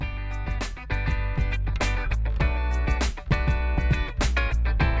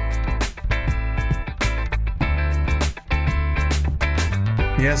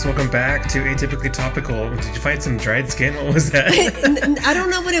Yes, welcome back to Atypically Topical. Did you find some dried skin? What was that? I don't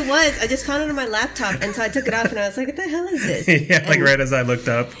know what it was. I just found it on my laptop, and so I took it off, and I was like, what the hell is this? Yeah, like right as I looked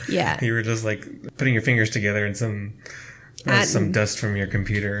up. Yeah. You were just like putting your fingers together in some dust from your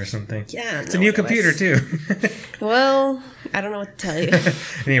computer or something. Yeah. It's a new computer, too. Well, I don't know what to tell you.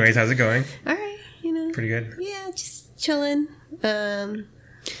 Anyways, how's it going? All right, Pretty good? Yeah, just chilling.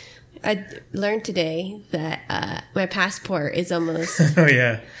 I learned today that my passport is almost... Oh,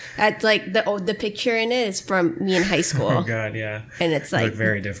 yeah. It's like the picture in it is from me in high school. Oh, God, yeah. And it's like... They look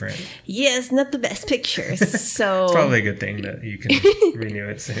very different. Yeah, it's not the best pictures, so... It's probably a good thing that you can renew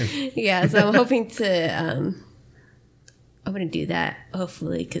it soon. Yeah, so I'm hoping to... I'm going to do that,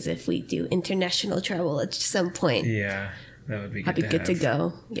 hopefully, because if we do international travel at some point... Yeah, that would be good I'll be good to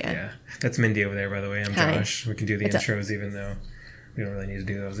go. Yeah. That's Mindy over there, by the way. I'm Hi. Josh. We can do the intros even though we don't really need to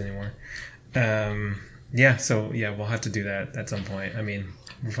do those anymore. We'll have to do that at some point. I mean,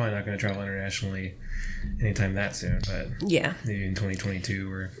 we're probably not going to travel internationally anytime that soon, but yeah, maybe in 2022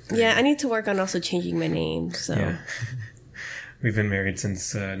 or... Yeah, I need to work on also changing my name, so... Yeah. We've been married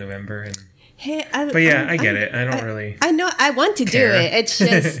since November, and... Hey, I get it. I don't really... I know, I want to care. do it. It's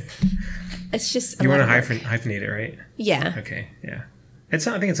just... It's just... You want to hyphenate it, right? Yeah. Okay, yeah. I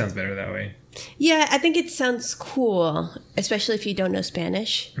think it sounds better that way. Yeah, I think it sounds cool, especially if you don't know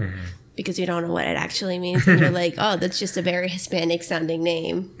Spanish, because you don't know what it actually means, and you're like, oh, that's just a very Hispanic-sounding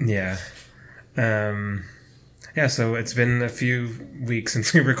name. Yeah. So it's been a few weeks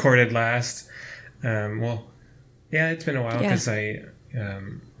since we recorded last. It's been a while because I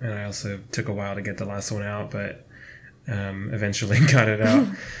also took a while to get the last one out, but eventually got it out.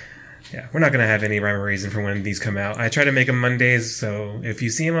 Yeah, we're not going to have any rhyme or reason for when these come out. I try to make them Mondays, so if you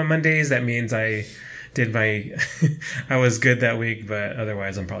see them on Mondays, that means I was good that week, but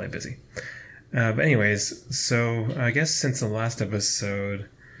otherwise I'm probably busy. But anyways, so I guess since the last episode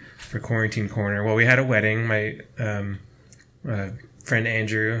for Quarantine Corner, well, we had a wedding. My friend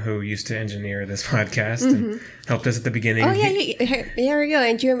Andrew, who used to engineer this podcast and helped us at the beginning. Oh, yeah, here we go.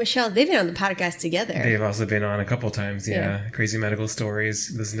 Andrew and Michelle, they've been on the podcast together. They've also been on a couple times, yeah. Crazy Medical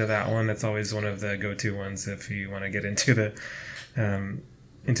Stories. Listen to that one. That's always one of the go-to ones if you want to get into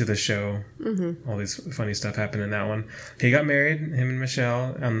the show. All this funny stuff happened in that one. He got married, him and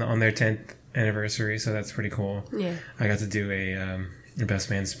Michelle, on their 10th anniversary, so that's pretty cool. Yeah. I got to do a best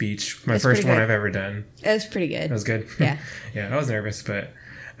man speech. My first one I've ever done. It was pretty good. It was good. Yeah. Yeah, I was nervous, but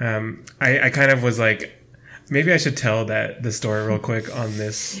I kind of was like, maybe I should tell the story real quick on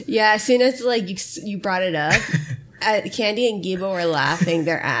this. Yeah, as soon as like you brought it up, Candy and Giba were laughing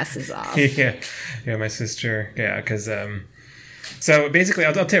their asses off. Yeah, my sister. Yeah, because so basically,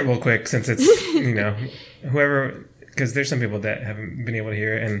 I'll tell it real quick since it's whoever, because there's some people that haven't been able to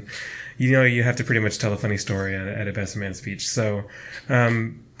hear it, and you have to pretty much tell a funny story at a best man speech. So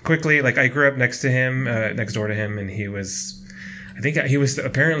quickly, like I grew up next door to him, and he was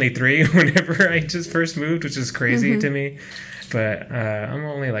apparently 3 whenever I just first moved, which is crazy to me. But I'm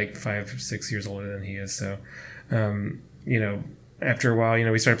only like 5-6 years older than he is. So, after a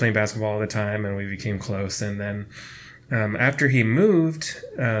while, we started playing basketball all the time, and we became close. And then after he moved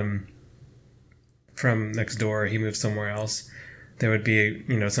from next door, he moved somewhere else. There would be,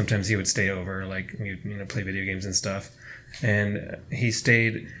 sometimes he would stay over, like, play video games and stuff. And he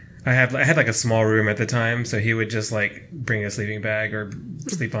stayed... I had like a small room at the time, so he would just like bring a sleeping bag or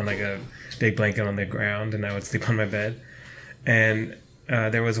sleep on like a big blanket on the ground, and I would sleep on my bed. And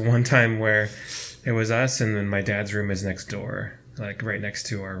there was one time where it was us, and then my dad's room is next door, like right next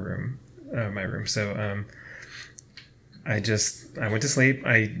to our room, my room. So I went to sleep.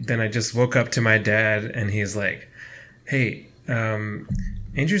 I just woke up to my dad, and he's like, "Hey,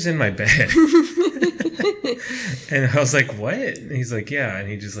 Andrew's in my bed." And I was like, what? And he's like, yeah. And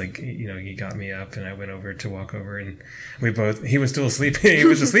he just like, he got me up, and I went over to walk over, and he was still asleep. He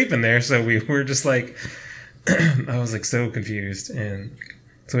was asleep in there. So we were just like, I was like so confused. And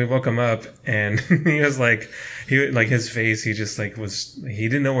so we woke him up, and he was like, his face, he just like he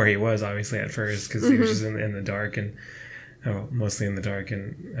didn't know where he was obviously at first, because he was just in the dark, and mostly in the dark.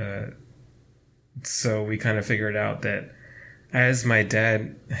 And so we kind of figured out that as my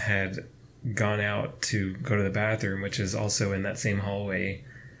dad had gone out to go to the bathroom, which is also in that same hallway,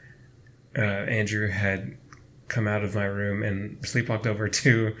 Andrew had come out of my room and sleepwalked over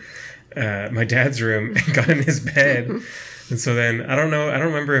to my dad's room and got in his bed. And so then I don't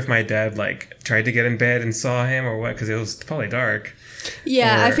remember if my dad like tried to get in bed and saw him or what, because it was probably dark.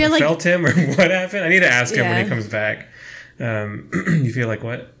 Yeah, I feel like felt him or what happened. I need to ask him when he comes back. You feel like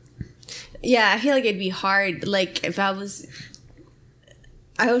what? Yeah, I feel like it'd be hard. Like if I was,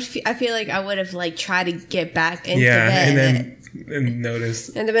 I feel like I would have like tried to get back into bed. And then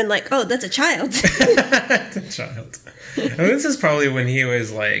noticed. And they've been like, oh, that's a child. The child. I mean, this is probably when he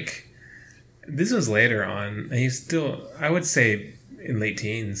was like, this was later on. He's still, I would say, in late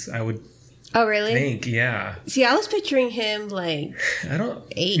teens. I would Oh, really? think, yeah. See, I was picturing him like I don't.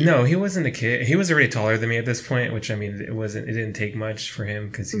 8. No, he wasn't a kid. He was already taller than me at this point, which I mean, it wasn't. It didn't take much for him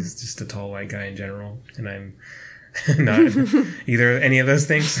because he's just a tall white guy in general, and I'm not either any of those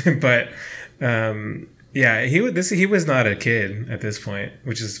things. But yeah, he was not a kid at this point,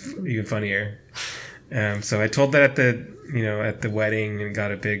 which is even funnier. So I told that at the wedding and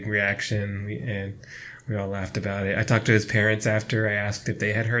got a big reaction, and we all laughed about it. I talked to his parents after. I asked if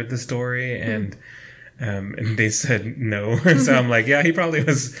they had heard the story, and they said no. So I'm like, yeah, he probably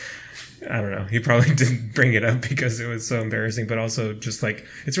was. I don't know. He probably didn't bring it up because it was so embarrassing, but also just like,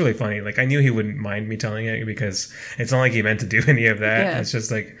 it's really funny. Like, I knew he wouldn't mind me telling it because it's not like he meant to do any of that. Yeah. It's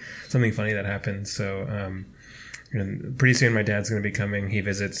just like something funny that happened. So, and pretty soon my dad's going to be coming. He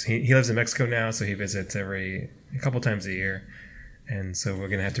visits, he lives in Mexico now, so he visits a couple times a year. And so we're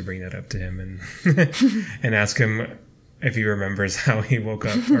going to have to bring that up to him and, and ask him if he remembers how he woke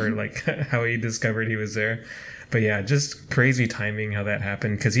up or like how he discovered he was there. But yeah, just crazy timing how that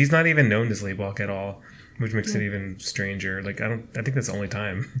happened because he's not even known to sleepwalk at all, which makes it even stranger. Like, I think that's the only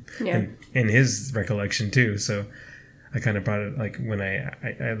time in his recollection too. So I kind of brought it, like, when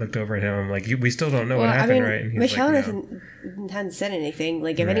I looked over at him, I'm like, we still don't know what happened, right? And he's Michelle like, no. hadn't said anything.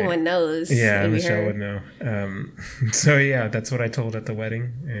 Like, if Right. anyone knows, Yeah, maybe Michelle her. would know. So yeah, that's what I told at the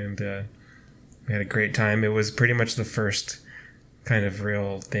wedding, and we had a great time. It was pretty much the first kind of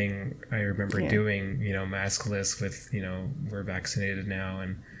real thing I remember doing, maskless with, we're vaccinated now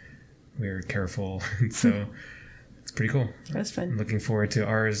and we're careful. So it's pretty cool. That was fun. I'm looking forward to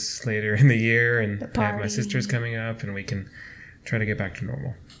ours later in the year, and I have my party. sisters coming up, and we can try to get back to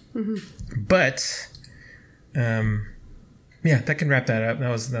normal. But, yeah, that can wrap that up. That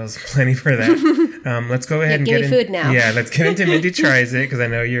was plenty for that. Let's go ahead and give get me in, food now. Yeah, let's get into Mindy Tries It, because I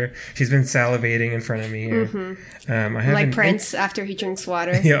know she's been salivating in front of me here. I have Like Prince after he drinks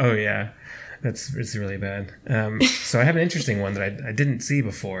water. Yeah, oh yeah, it's really bad. So I have an interesting one that I didn't see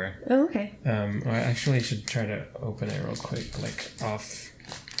before. Oh, okay. I actually should try to open it real quick, like off.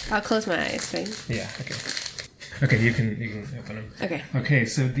 I'll close my eyes, right? Yeah. Okay. Okay, you can open them. Okay. Okay,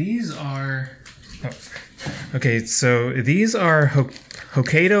 so these are. Okay, so these are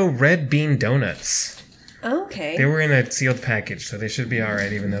Hokkaido red bean donuts. Okay. They were in a sealed package, so they should be all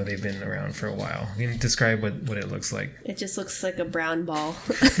right, even though they've been around for a while. You can describe what it looks like. It just looks like a brown ball.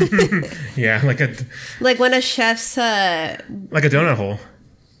 Yeah, like a Like when a chef's donut hole.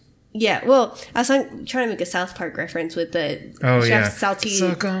 yeah, well, I was trying to make a South Park reference with the Oh yeah, chef's salty.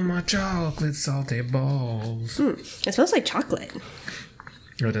 suck on my chocolate salty balls. It smells like chocolate.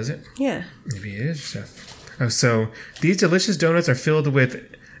 Oh, does it? Yeah. Maybe it is, chef. Oh, so these delicious donuts are filled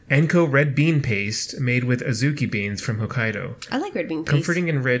with Enko red bean paste made with azuki beans from Hokkaido. I like red bean paste. Comforting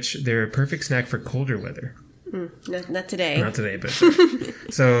and rich, they're a perfect snack for colder weather. Not today. Not today, but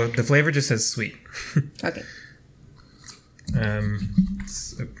so the flavor just says sweet. Okay.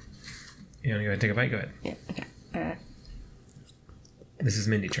 So, you want to go ahead and take a bite? Go ahead. Yeah. Okay. This is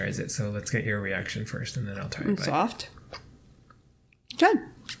Mindy Tries It, so let's get your reaction first, and then I'll try a bite. Soft. Good.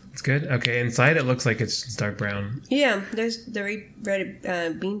 It's good. Okay, inside it looks like it's dark brown. Yeah, there's the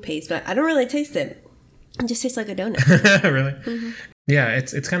red bean paste, but I don't really taste it. It just tastes like a donut. Really? Yeah,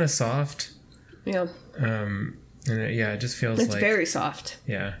 it's kind of soft. Yeah. And it just feels It's like very soft.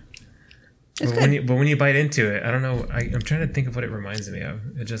 yeah. It's But good. when you bite into it, I don't know. I'm trying to think of what it reminds me of.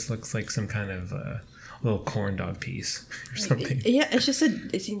 It just looks like some kind of little corn dog piece or something. Yeah, it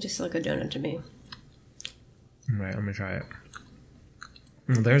seems just like a donut to me. Right, I'm gonna try it.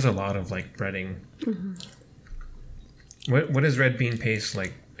 There's a lot of like breading. What is red bean paste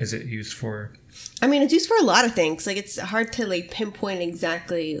like? Is it used for? I mean, it's used for a lot of things. Like, it's hard to like pinpoint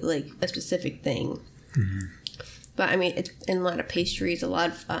exactly like a specific thing. But I mean, it's in a lot of pastries. A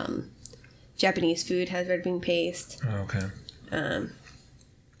lot of Japanese food has red bean paste. Oh, okay.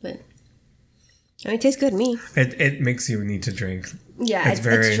 But I mean, it tastes good to me. It makes you need to drink. Yeah, it's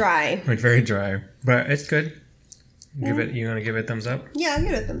dry. It's very dry, but it's good. You want to give it a thumbs up? Yeah, I'll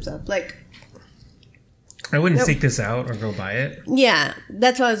give it a thumbs up. Like, I wouldn't seek this out or go buy it. yeah,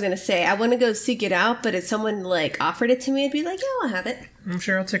 that's what I was gonna say. I want to go seek it out, but if someone like offered it to me, I'd be like, yeah, I'll have it. I'm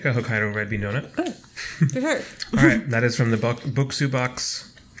sure I'll take a Hokkaido red bean donut. For sure. All right, that is from the Buksu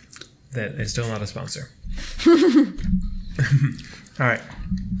box. That is still not a sponsor. All right,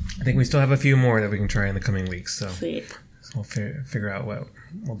 I think we still have a few more that we can try in the coming weeks. So Sweet. we'll figure out what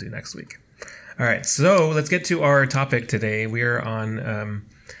we'll do next week. All right, so let's get to our topic today. We are on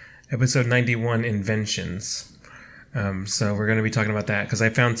episode 91, Inventions. So we're going to be talking about that because I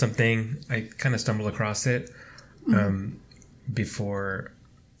found something. I kind of stumbled across it before,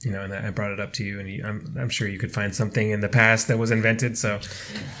 and I brought it up to you, and I'm sure you could find something in the past that was invented. So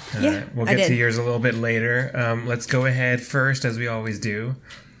we'll get to yours a little bit later. Let's go ahead first, as we always do,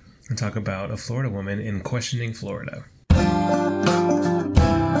 and talk about a Florida woman in Questioning Florida.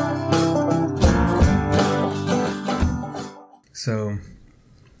 So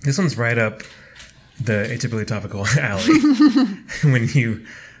this one's right up the atypically topical alley when you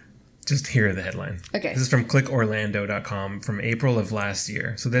just hear the headline. Okay. This is from clickorlando.com from April of last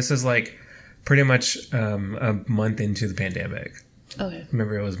year. So this is like pretty much a month into the pandemic. Okay.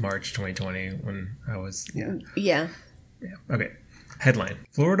 Remember, it was March 2020 when I was... Yeah. Okay. Headline.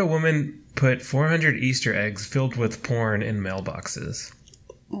 Florida woman put 400 Easter eggs filled with porn in mailboxes.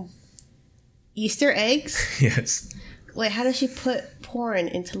 Easter eggs? Yes. Wait, how does she put porn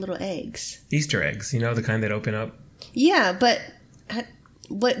into little eggs? Easter eggs. The kind that open up? Yeah, but...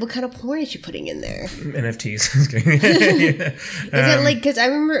 What kind of porn is she putting in there? NFTs. Is it like, because I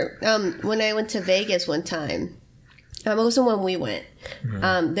remember when I went to Vegas one time, it wasn't when we went,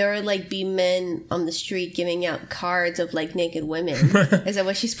 there would like be men on the street giving out cards of like naked women. Is that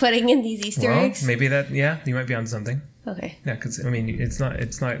what she's putting in these Easter eggs? Maybe that, you might be on something. Okay. Yeah, because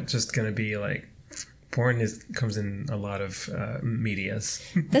it's not just going to be like, porn comes in a lot of medias.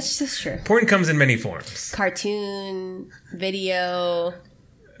 That's just true. Porn comes in many forms. Cartoon, video...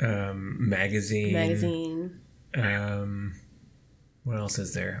 magazine. What else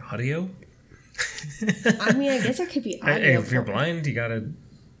is there? Audio? I guess there could be audio. If you're blind, you gotta...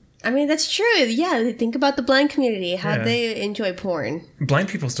 that's true. Yeah, think about the blind community. How they enjoy porn. Blind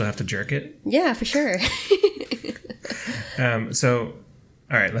people still have to jerk it. Yeah, for sure. So,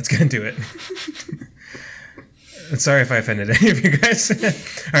 all right, let's get into it. Sorry if I offended any of you guys. All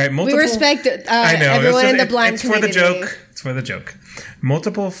right, we respect everyone in the blind community. It's for the joke.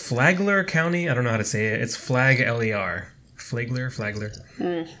 Multiple Flagler County, I don't know how to say it. It's Flag-L-E-R. Flagler.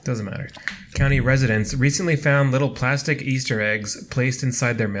 Doesn't matter. County residents recently found little plastic Easter eggs placed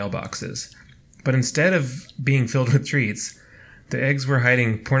inside their mailboxes. But instead of being filled with treats, the eggs were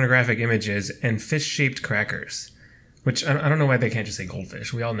hiding pornographic images and fish-shaped crackers. Which, I don't know why they can't just say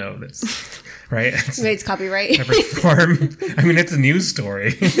goldfish. We all know that's, right? It's copyright. Every farm. It's a news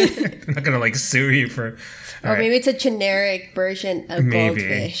story. They're not going to, sue you for... Or maybe it's a generic version of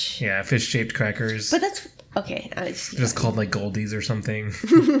goldfish. Yeah, fish-shaped crackers. But that's... Okay. Just called, Goldies or something.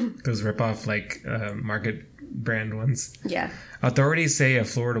 Those rip-off, market brand ones. Yeah. Authorities say a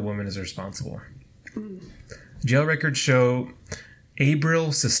Florida woman is responsible. Jail records show Abril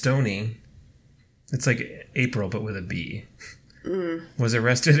Sistoni... It's like April, but with a B. Was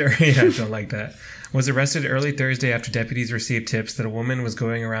arrested... I don't like that. Was arrested early Thursday after deputies received tips that a woman was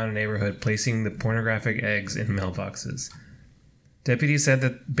going around a neighborhood placing the pornographic eggs in mailboxes. Deputies said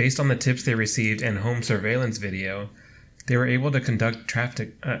that based on the tips they received and home surveillance video, they were able to conduct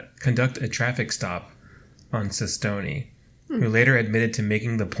a traffic stop on Sistoni, who later admitted to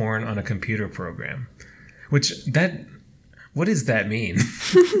making the porn on a computer program. What does that mean?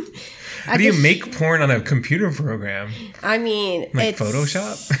 How do you make porn on a computer program? It's...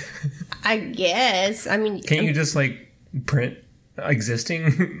 Photoshop? I guess. Can't you just, print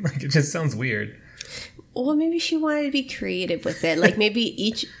existing? It just sounds weird. Well, maybe she wanted to be creative with it. Maybe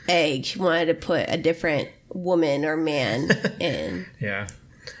each egg she wanted to put a different woman or man in. Yeah,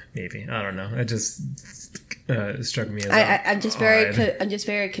 maybe. I don't know. It just struck me as I'm just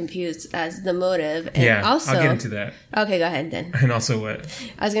very confused as the motive. And also, I'll get into that. Okay, go ahead then. And also what?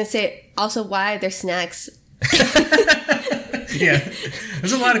 I was going to say, also why their snacks... Yeah,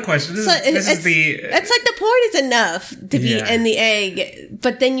 there's a lot of questions. It's like the porn is enough to be in the egg,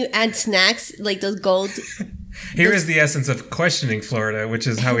 but then you add snacks like those gold. Here is the essence of questioning Florida, which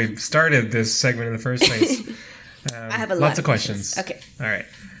is how we started this segment in the first place. I have lots of questions. Okay, all right.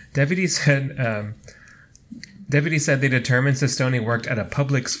 Deputies said they determined Sistoni worked at a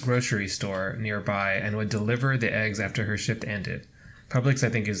Publix grocery store nearby and would deliver the eggs after her shift ended. Publix, I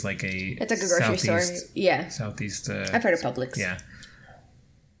think, is it's like a grocery store. Yeah. Southeast. I've heard of Publix. Yeah.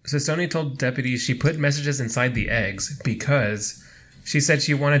 Sistoni told deputies she put messages inside the eggs because she said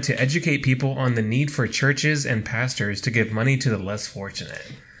she wanted to educate people on the need for churches and pastors to give money to the less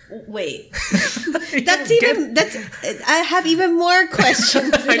fortunate. Wait. I have even more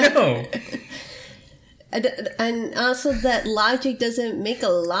questions. I know. And also that logic doesn't make a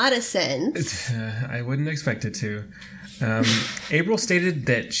lot of sense. I wouldn't expect it to. April stated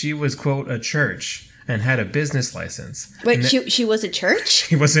that she was, quote, a church and had a business license. Wait, she was at church?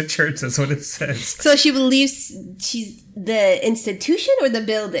 She was at church, that's what it says. So she believes she's the institution or the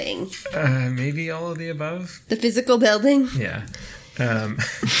building? Maybe all of the above. The physical building? Yeah.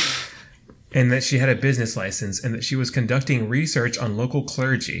 And that she had a business license and that she was conducting research on local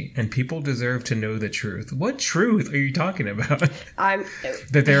clergy and people deserve to know the truth. What truth are you talking about?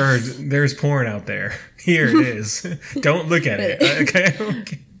 That there's porn out there. Here it is. Don't look at it.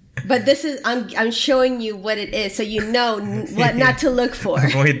 Okay. But this is I'm showing you what it is so you know what not to look for.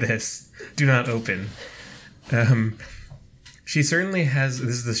 Avoid this. Do not open. She certainly has,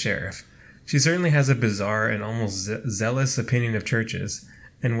 this is the sheriff. She certainly has a bizarre and almost zealous opinion of churches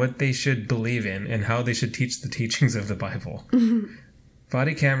and what they should believe in and how they should teach the teachings of the Bible. Mm-hmm.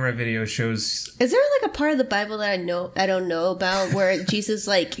 Body camera video shows... Is there like a part of the Bible that I don't know about where Jesus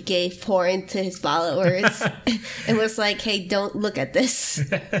like gave porn to his followers and was like, hey, don't look at this.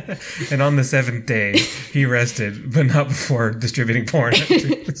 And on the seventh day, he rested, but not before distributing porn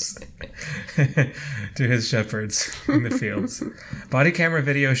to his shepherds in the fields. Body camera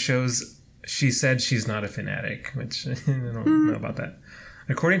video shows she said she's not a fanatic, which I don't know about that.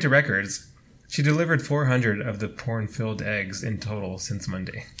 According to records, she delivered 400 of the porn-filled eggs in total since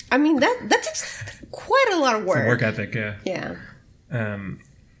Monday. I mean, that's quite a lot of work. It's a work ethic, yeah. Yeah.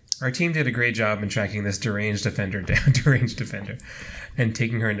 Our team did a great job in tracking this deranged offender, and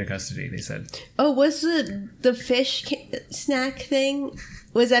taking her into custody, they said. Oh, was the fish snack thing?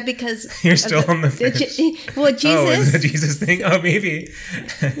 Was that because... You're still on the fish. Well, Jesus... Oh, is it a Jesus thing? Oh, maybe.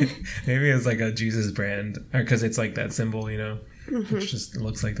 Maybe it's like a Jesus brand. Or because it's like that symbol, you know? Mm-hmm. Which just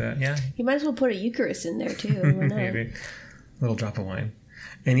looks like that, yeah. You might as well put a Eucharist in there, too. Maybe. A little drop of wine.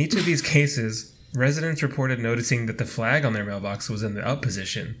 In each of these cases, residents reported noticing that the flag on their mailbox was in the up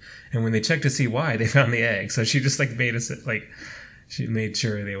position. And when they checked to see why, they found the egg. So she just she made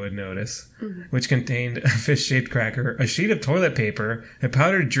sure they would notice, which contained a fish-shaped cracker, a sheet of toilet paper, a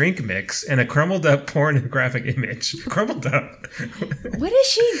powdered drink mix, and a crumbled-up pornographic image. Crumbled up. What is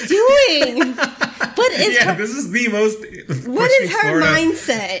she doing? This is the most... What is her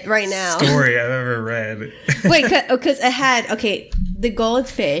mindset right now? Story I've ever read. Wait, because it had... Okay, the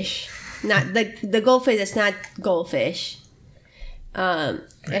goldfish, not the goldfish that's not goldfish.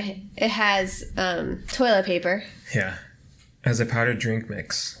 It has toilet paper. Yeah. As a powdered drink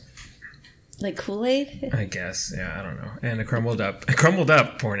mix. Like Kool-Aid? I guess. Yeah, I don't know. And a crumbled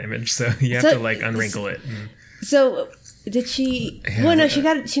up porn image. So you have to unwrinkle it. So did she... Yeah, well, no,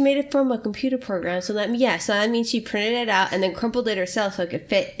 she made it from a computer program. So that means she printed it out and then crumpled it herself so it could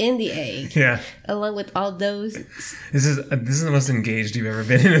fit in the egg. Yeah. Along with all those... This is the most engaged you've ever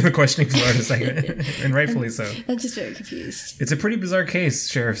been in the questioning Florida segment. And rightfully so. I'm just very confused. It's a pretty bizarre case,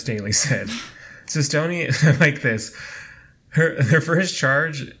 Sheriff Staley said. Sistoni, like this... Her first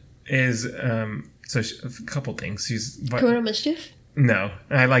charge is a couple things. She's criminal mischief. No,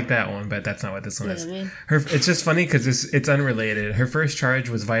 I like that one, but that's not what this one is. I mean? It's just funny because it's unrelated. Her first charge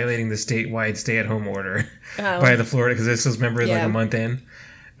was violating the statewide stay-at-home order by the Florida, because this was like a month in,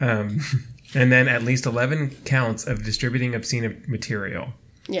 and then at least 11 counts of distributing obscene material.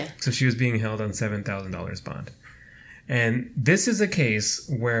 Yeah. So she was being held on $7,000 bond. And this is a case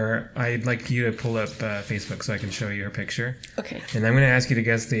where I'd like you to pull up Facebook so I can show you her picture. Okay. And I'm going to ask you to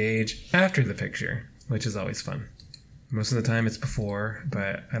guess the age after the picture, which is always fun. Most of the time it's before,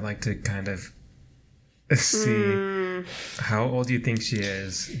 but I like to kind of see how old you think she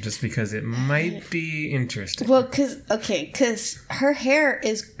is, just because it might be interesting. Well, because her hair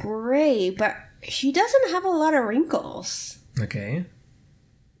is gray, but she doesn't have a lot of wrinkles. Okay.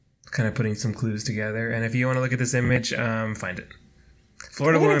 Kind of putting some clues together. And if you want to look at this image, find it.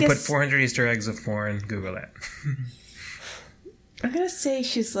 Florida woman put 400 Easter eggs of porn. Google that. I'm going to say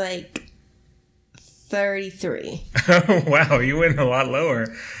she's like 33. Oh, wow. You went a lot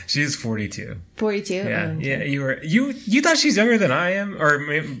lower. She's 42. 42? Yeah. Yeah. You thought she's younger than I am? Or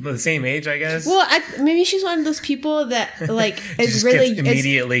maybe the same age, I guess? Well, maybe she's one of those people that, like, is really... Gets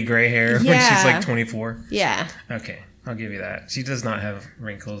immediately gray hair when she's like 24? Yeah. Okay. I'll give you that. She does not have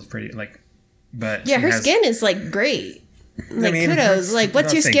wrinkles, but yeah, her skin is like great. Like, kudos. Like,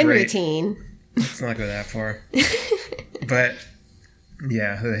 what's your skin routine? Let's not go that far. But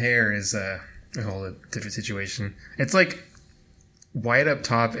yeah, the hair is a whole different situation. It's like white up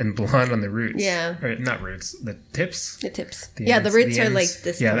top and blonde on the roots. Yeah, or not roots, the tips. The tips. The roots are like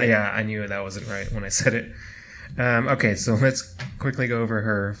this. Yeah. I knew that wasn't right when I said it. Okay, so let's quickly go over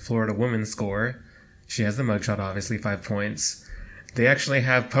her Florida woman score. She has the mugshot, obviously, 5 points. They actually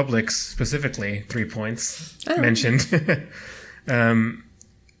have Publix, specifically, 3 points mentioned. And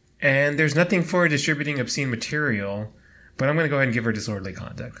there's nothing for distributing obscene material, But I'm going to go ahead and give her disorderly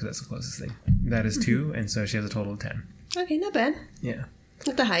conduct because that's the closest thing. That is 2, and so she has a total of 10. Okay, not bad. Yeah.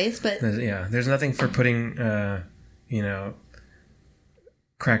 Not the highest, but... There's nothing for putting,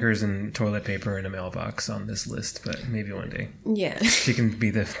 crackers and toilet paper in a mailbox on this list, but maybe one day. Yeah. She can be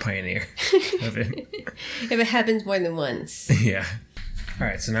the pioneer of it. If it happens more than once. Yeah. All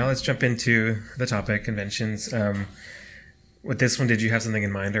right, so now let's jump into the topic, conventions. With this one, did you have something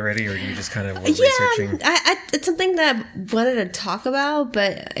in mind already, or you just kind of were researching? It's something that I wanted to talk about,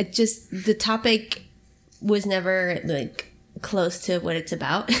 but the topic was never, like, close to what it's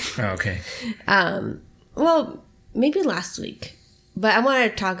about. Oh, okay. Well, maybe last week. But I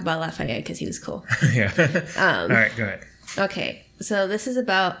wanted to talk about Lafayette because he was cool. Yeah. All right, go ahead. Okay, so this is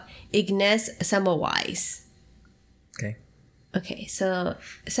about Ignace Semmelweis. Okay, so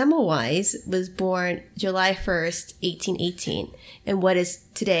Semmelweis was born July 1st, 1818, in what is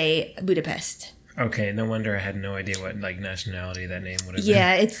today Budapest. Okay, no wonder I had no idea what nationality that name would have been.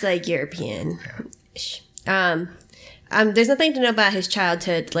 Yeah, it's like European. Yeah. There's nothing to know about his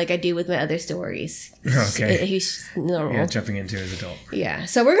childhood like I do with my other stories. Okay. He's normal. Yeah, jumping into his adult. Yeah,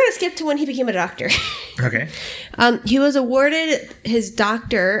 so we're going to skip to when he became a doctor. Okay. He was awarded his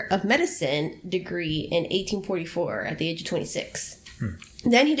Doctor of Medicine degree in 1844 at the age of 26.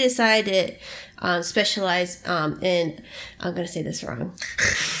 Then he decided to specialize in... I'm going to say this wrong.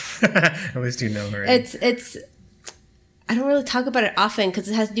 At least you know her. It's... I don't really talk about it often because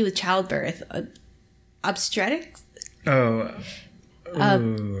it has to do with childbirth. Obstetrics? Oh.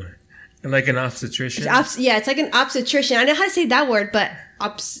 Ooh. Like an obstetrician? It's like an obstetrician. I know how to say that word, but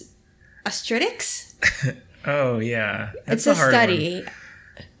obstetrics? Oh, yeah. That's it's a hard study. One.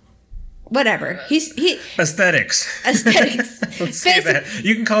 Whatever. Aesthetics. Aesthetics. Let's say that.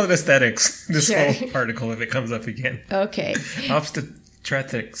 You can call it aesthetics, this whole article, if it comes up again. Okay.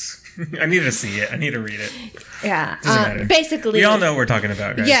 Obstetrics. I need to see it. I need to read it. Yeah. Doesn't matter. Basically. We all know what we're talking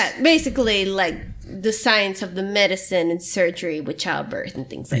about, guys. Yeah. Basically, like the science of the medicine and surgery with childbirth and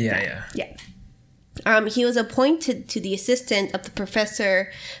things like that. Yeah. He was appointed to the assistant of the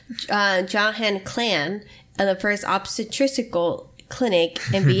professor Johann Klan at the first obstetrical clinic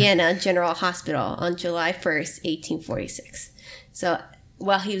in Vienna General Hospital on July 1st, 1846. So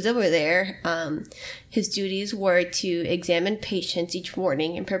while he was over there, his duties were to examine patients each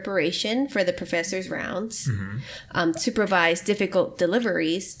morning in preparation for the professor's rounds, supervise difficult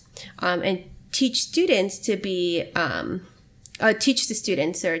deliveries, and teach students to be... teach the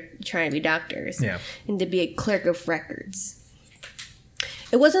students who are trying to be doctors and to be a clerk of records.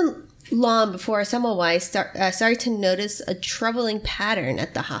 It wasn't long before Semmelweis started to notice a troubling pattern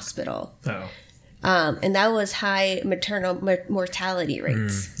at the hospital. Oh. And that was high maternal mortality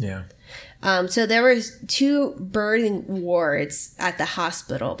rates. Yeah. So there was 2 birthing wards at the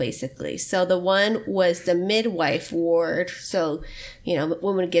hospital, basically. So the one was the midwife ward. So,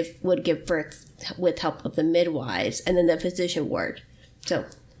 women would give birth with help of the midwives, and then the physician ward. So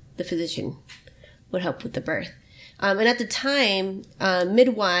the physician would help with the birth. And at the time,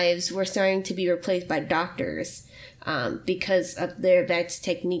 midwives were starting to be replaced by doctors because of their advanced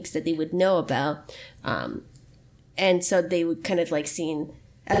techniques that they would know about. And so they would kind of seen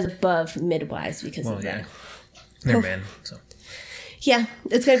as above midwives because of that. They're men, so. Yeah,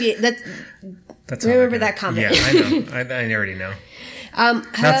 it's going to be... That's remember that comment. Yeah, I know. I already know. I'm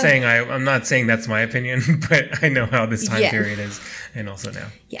not saying that's my opinion, but I know how this time period is, and also now.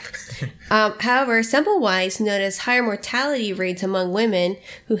 Yeah. However, Semmelweis noticed higher mortality rates among women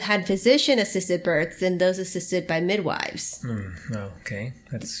who had physician-assisted births than those assisted by midwives. Okay,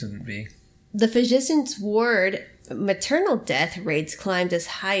 that shouldn't be. The physician's ward maternal death rates climbed as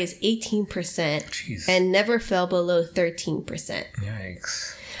high as 18% and never fell below 13%.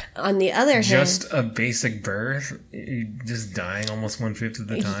 Yikes. On the other hand... Just a basic birth? Just dying almost 1/5 of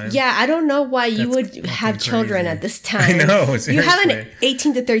the time? Yeah, I don't know why you would have children at this time. I know, seriously. You have an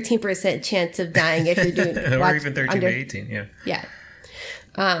 18 to 13% chance of dying if you're doing... or even 13 to 18, yeah. Yeah.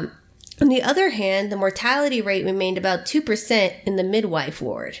 On the other hand, the mortality rate remained about 2% in the midwife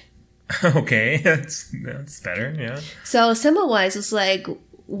ward. Okay, that's better, yeah. So Semmelweis was like,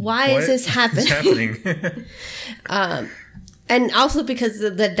 why is this happening? What's happening? And also because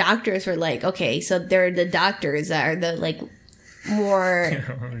the doctors were like, okay, so they're the doctors that are the more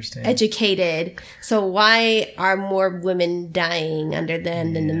educated. So why are more women dying under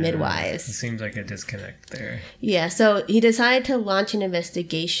them than the midwives? It seems like a disconnect there. Yeah, so he decided to launch an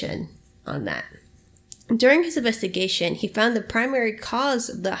investigation on that. During his investigation, he found the primary cause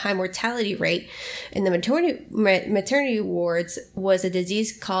of the high mortality rate in the maternity wards was a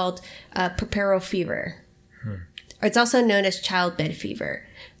disease called puerperal fever. It's also known as childbed fever.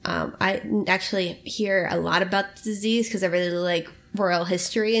 I actually hear a lot about the disease because I really like royal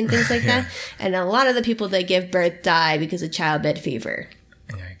history and things like that. And a lot of the people that give birth die because of childbed fever.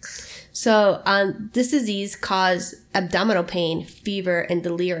 Yikes. So this disease caused abdominal pain, fever, and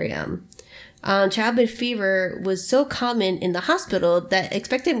delirium. Childbed fever was so common in the hospital that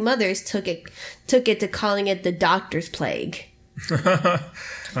expectant mothers took it to calling it the doctor's plague.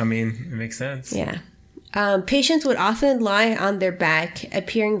 I mean, it makes sense. Yeah. Patients would often lie on their back,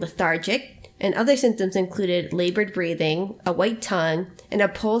 appearing lethargic, and other symptoms included labored breathing, a white tongue, and a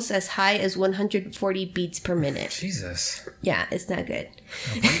pulse as high as 140 beats per minute. Jesus. Yeah, it's not good.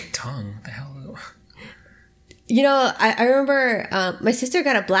 A white tongue? What the hell? You know, I remember my sister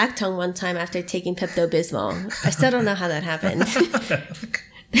got a black tongue one time after taking Pepto-Bismol. I still don't know how that happened.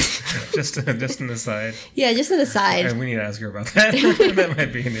 just an aside. Yeah, just an aside. We need to ask her about that. That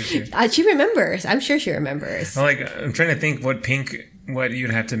might be an issue. She remembers. I'm sure she remembers. I'm trying to think what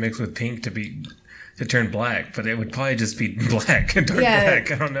you'd have to mix with pink to turn black, but it would probably just be black, dark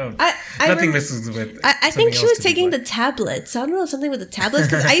black. I don't know. Nothing messes with. I think she was taking the tablets. I don't know, something with the tablets,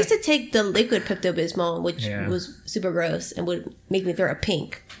 because I used to take the liquid Pepto-Bismol, which was super gross and would make me throw up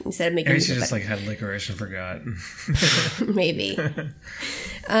pink instead of making. Maybe she just had licorice and forgot. Maybe.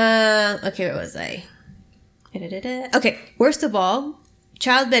 Okay, where was I? Okay, worst of all,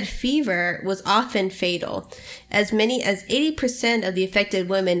 childbed fever was often fatal. As many as 80% of the affected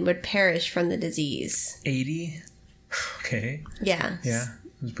women would perish from the disease. 80? Okay. Yeah. Yeah.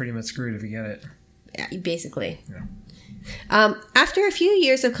 It was pretty much screwed if you get it. Yeah, basically. Yeah. After a few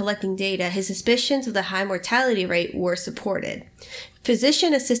years of collecting data, his suspicions of the high mortality rate were supported.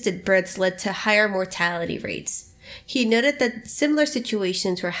 Physician-assisted births led to higher mortality rates. He noted that similar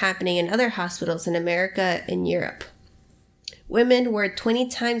situations were happening in other hospitals in America and Europe. Women were 20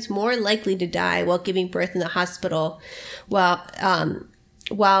 times more likely to die while giving birth in the hospital, while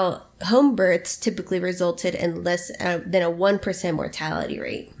home births typically resulted in less than a 1% mortality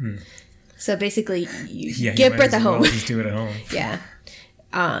rate. So basically, you give birth at home. Just do it at home. Yeah.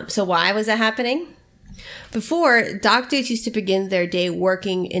 So why was that happening? Before, doctors used to begin their day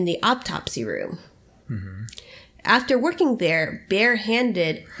working in the autopsy room. Mm-hmm. After working there,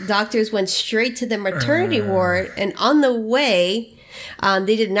 barehanded, doctors went straight to the maternity ward, and on the way,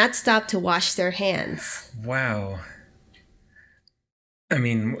 they did not stop to wash their hands. Wow. I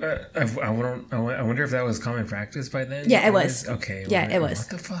mean, I wonder if that was common practice by then? Yeah, it was. Okay. Yeah, it was. What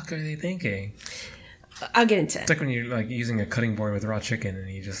the fuck are they thinking? I'll get into it. It's like when you're using a cutting board with raw chicken and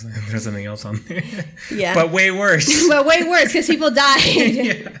you just there's something else on there. Yeah. But way worse. But way worse because people died.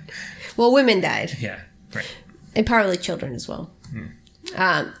 Yeah. Well, women died. Yeah, right. And probably children as well.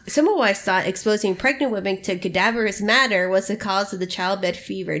 Semmelweis thought exposing pregnant women to cadaverous matter was the cause of the childbed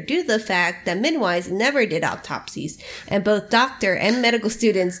fever due to the fact that midwives never did autopsies, and both doctor and medical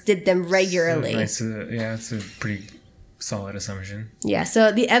students did them regularly. It's a pretty solid assumption. Yeah,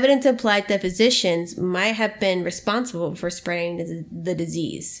 so the evidence implied that physicians might have been responsible for spreading the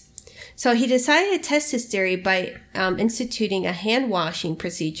disease. So he decided to test his theory by instituting a hand-washing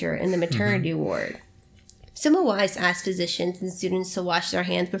procedure in the maternity ward. Semmelweis asked physicians and students to wash their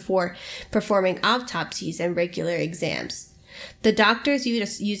hands before performing autopsies and regular exams. The doctors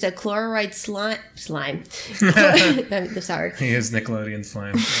used a chloride slime. I'm sorry. He is Nickelodeon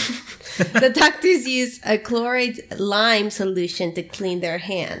slime. The doctors used a chloride lime solution to clean their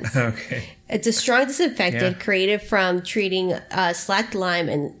hands. Okay. It's a strong disinfectant created from treating slacked lime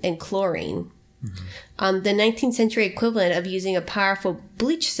and chlorine. Mm-hmm. The 19th century equivalent of using a powerful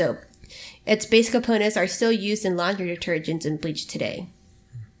bleach soap. Its base components are still used in laundry detergents and bleach today.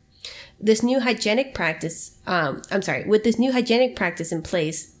 With this new hygienic practice in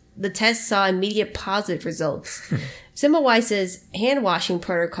place, the test saw immediate positive results. Semmelweis's hand-washing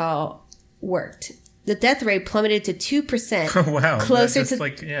protocol worked. The death rate plummeted to 2%. Oh, wow. Closer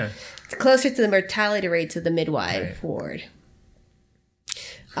to the mortality rates of the midwife ward.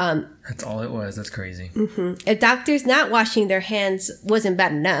 That's all it was. That's crazy. Mm-hmm. If doctors not washing their hands wasn't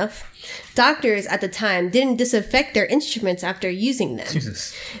bad enough, doctors at the time didn't disinfect their instruments after using them.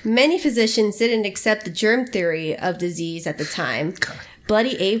 Jesus. Many physicians didn't accept the germ theory of disease at the time. God.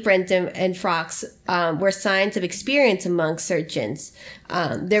 Bloody aprons and frocks were signs of experience among surgeons.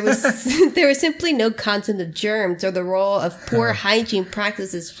 There was simply no concept of germs or the role of poor hygiene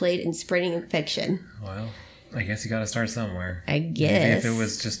practices played in spreading infection. Well, I guess you got to start somewhere. I guess. Maybe if it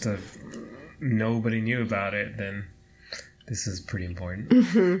was just nobody knew about it, then this is pretty important.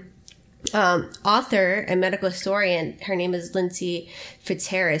 Mm-hmm. Author and medical historian, her name is Lindsay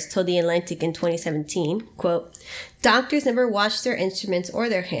Fitzharris, told The Atlantic in 2017, quote, "Doctors never washed their instruments or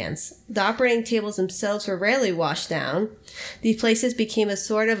their hands. The operating tables themselves were rarely washed down. These places became a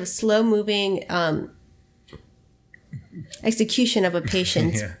sort of a slow-moving execution of a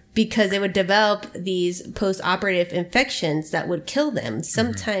patient Yeah. because they would develop these post-operative infections that would kill them,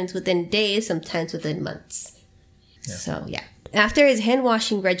 sometimes within days, sometimes within months." Yeah. So, yeah. After his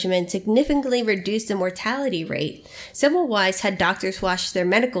hand-washing regimen significantly reduced the mortality rate, Semmelweis had doctors wash their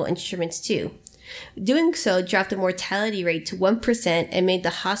medical instruments too. Doing so dropped the mortality rate to 1% and made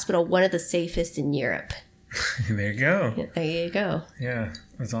the hospital one of the safest in Europe. There you go. Yeah, there you go. Yeah,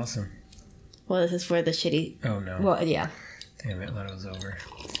 that's awesome. Well, this is for the shitty... Oh, no. Well, yeah. Damn it, I thought it was over.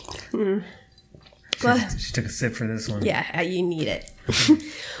 Well, She took a sip for this one. yeah, you need it.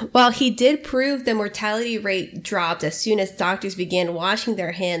 While he did prove the mortality rate dropped as soon as doctors began washing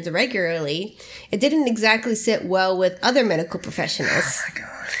their hands regularly, it didn't exactly sit well with other medical professionals. Oh my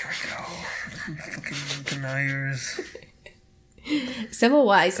god, here we go. Fucking deniers.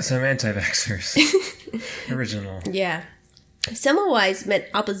 Semmelweis... Some anti-vaxxers. Original. Yeah. Semmelweis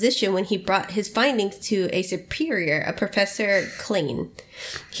met opposition when he brought his findings to a superior, a Professor Klein.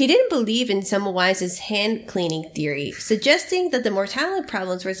 He didn't believe in Semmelweis' hand cleaning theory, suggesting that the mortality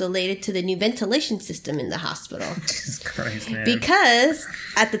problems were related to the new ventilation system in the hospital. Jesus Christ, man. Because,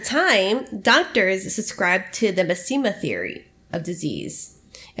 at the time, doctors subscribed to the Messima theory of disease,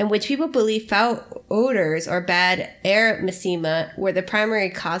 in which people believed foul odors or bad air Messima were the primary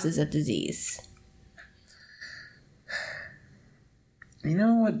causes of disease. You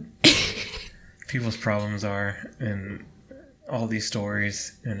know what people's problems are in all these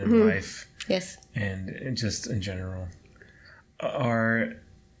stories and in life Yes. and just in general are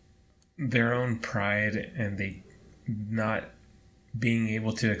their own pride and they not being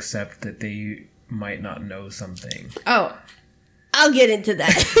able to accept that they might not know something. Oh, I'll get into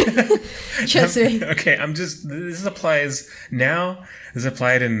that. Trust me. Okay, this applies now. This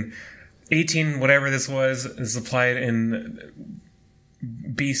applied in 18, whatever this was. This applied in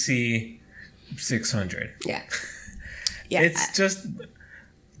BC 600. Yeah. Yeah. It's just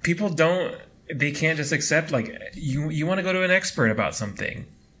people they can't just accept, like, you want to go to an expert about something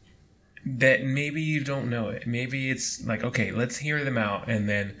that maybe you don't know it. Maybe it's like, okay, let's hear them out, and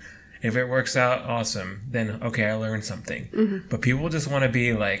then if it works out, awesome. Then okay, I learned something. Mm-hmm. But people just want to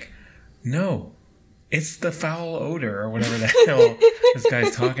be like, no, it's the foul odor or whatever the hell this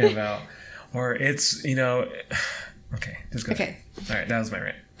guy's talking about, or it's okay, just go. Okay. All right, that was my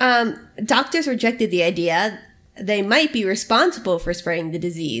rant. Doctors rejected the idea they might be responsible for spreading the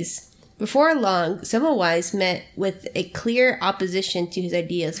disease. Before long, Semmelweis met with a clear opposition to his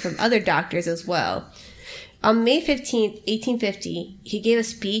ideas from other doctors as well. On May 15th, 1850, he gave a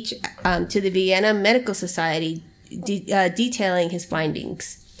speech to the Vienna Medical Society detailing his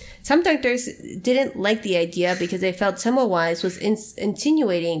findings. Some doctors didn't like the idea because they felt Semmelweis was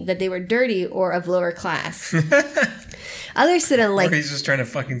insinuating that they were dirty or of lower class. Others didn't like... Or he's just trying to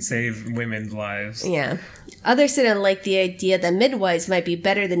fucking save women's lives. Yeah. Others didn't like the idea that midwives might be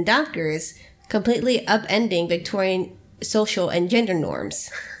better than doctors, completely upending Victorian social and gender norms.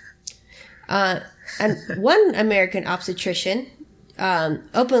 And one American obstetrician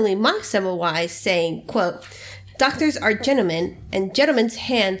openly mocked Semmelweis, saying, quote, "Doctors are gentlemen, and gentlemen's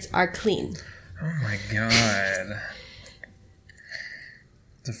hands are clean." Oh my god.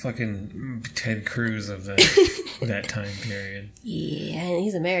 The fucking Ted Cruz of that time period. Yeah, and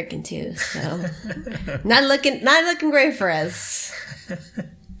he's American too, so not looking great for us.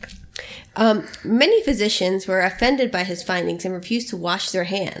 Many physicians were offended by his findings and refused to wash their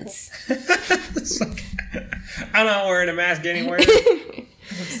hands. I'm not wearing a mask anywhere.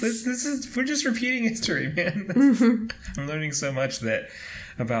 We're just repeating history, man. I'm learning so much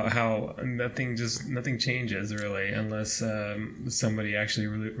about how nothing changes really unless somebody actually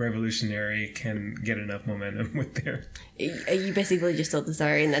revolutionary can get enough momentum with their... You basically just told the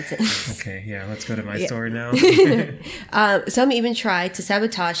story and that's it. Okay, yeah, let's go to my story now. Some even tried to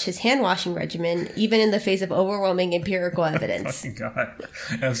sabotage his hand-washing regimen, even in the face of overwhelming empirical evidence. Oh, God.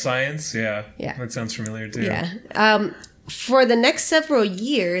 Of science? Yeah. Yeah. That sounds familiar, too. Yeah. For the next several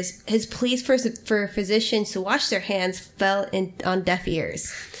years, his pleas for physicians to wash their hands fell on deaf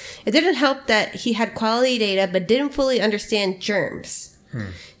ears. It didn't help that he had quality data but didn't fully understand germs.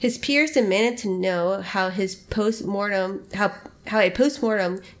 His peers demanded to know how a postmortem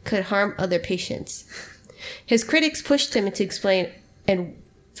could harm other patients. His critics pushed him to explain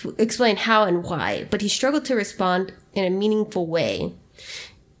how and why, but he struggled to respond in a meaningful way.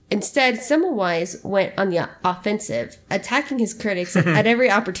 Instead, Semmelweis went on the offensive, attacking his critics at every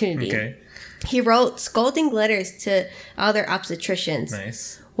opportunity. Okay. He wrote scolding letters to other obstetricians.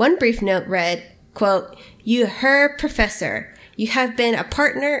 Nice. One brief note read, quote, "You Herr Professor, you have been a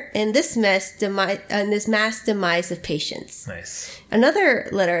partner in this mass demise of patients." Nice. Another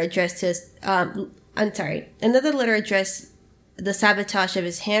letter addressed the sabotage of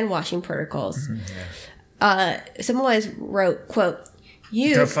his hand washing protocols. Semmelweis wrote, quote,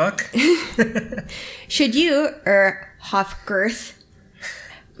 "You The fuck? should you, Hofgirth,"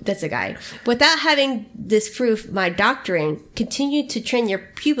 that's a guy, "without having disproved my doctrine, continue to train your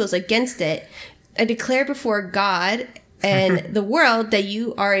pupils against it, I declare before God and the world that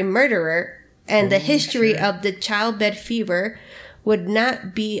you are a murderer, and the history of the childbed fever would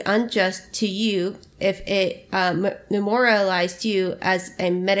not be unjust to you if it memorialized you as a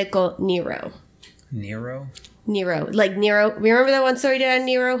medical Nero." Nero? Nero. Like Nero. Remember that one story he did on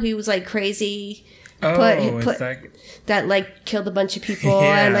Nero? He was like crazy. That like killed a bunch of people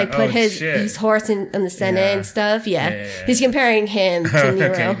and like put his horse in the Senate and stuff. Yeah. He's comparing him to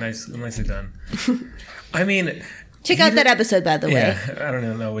Nero. Okay, nicely done. I mean, check out that episode, by the way. Yeah, I don't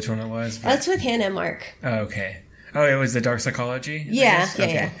even know which one it was. But... That's with Hannah and Mark. Oh, okay. Oh, it was the dark psychology? Yeah,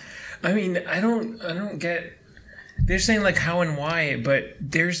 yeah. I mean, I don't get. They're saying like how and why, but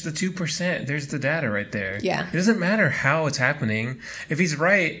there's the 2%. There's the data right there. Yeah. It doesn't matter how it's happening. If he's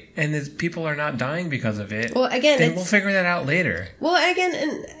right and people are not dying because of it, well, again, then we'll figure that out later. Well,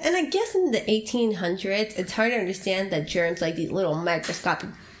 again, and I guess in the 1800s, it's hard to understand that germs, like these little microscopic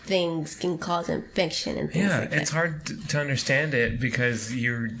things, can cause infection and things like that. Yeah, it's hard to understand it because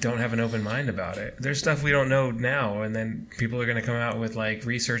you don't have an open mind about it. There's stuff we don't know now, and then people are going to come out with like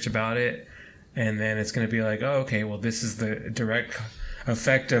research about it. And then it's going to be like, oh, okay, well, this is the direct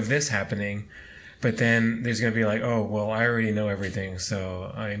effect of this happening. But then there's going to be like, oh, well, I already know everything,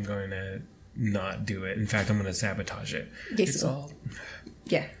 so I'm going to not do it. In fact, I'm going to sabotage it. Basically. It's all...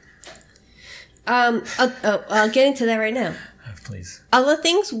 Yeah. I'll get into that right now. Please. Although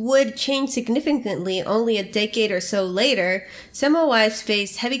things would change significantly only a decade or so later, Semmelweis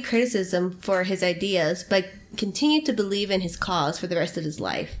faced heavy criticism for his ideas, but continued to believe in his cause for the rest of his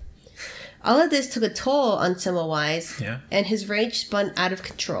life. All of this took a toll on Semmelweis, and his rage spun out of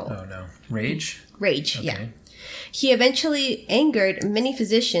control. Oh, no. Rage? Rage, okay. Yeah. He eventually angered many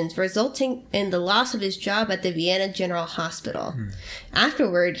physicians, resulting in the loss of his job at the Vienna General Hospital.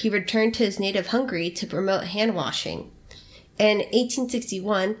 Afterward, he returned to his native Hungary to promote hand washing. In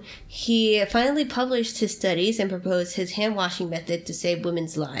 1861, he finally published his studies and proposed his hand washing method to save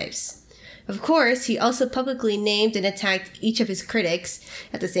women's lives. Of course, he also publicly named and attacked each of his critics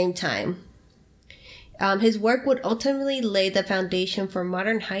at the same time. His work would ultimately lay the foundation for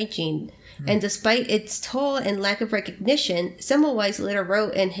modern hygiene, and despite its toll and lack of recognition, Semmelweis later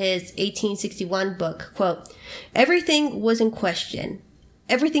wrote in his 1861 book, quote, "Everything was in question.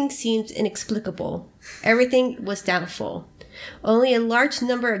 Everything seemed inexplicable. Everything was doubtful. Only a large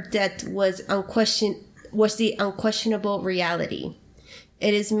number of deaths was the unquestionable reality.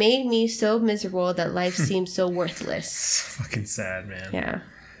 It has made me so miserable that life seems so worthless." It's fucking sad, man. Yeah.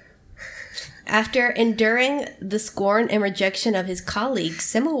 After enduring the scorn and rejection of his colleagues,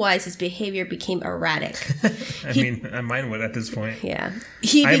 Semmelweis' behavior became erratic. I mean, mine would at this point. Yeah.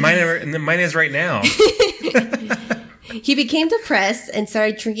 Mine is right now. He became depressed and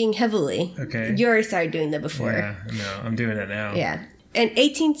started drinking heavily. Okay. You already started doing that before. Yeah, no, I'm doing it now. Yeah. In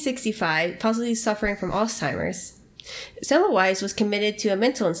 1865, possibly suffering from Alzheimer's, Semmelweis was committed to a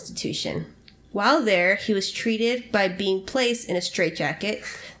mental institution. While there, he was treated by being placed in a straitjacket,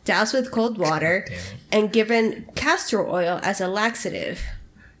 doused with cold water, and given castor oil as a laxative.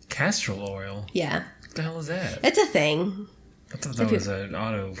 Castor oil? Yeah. What the hell is that? It's a thing. I thought that was an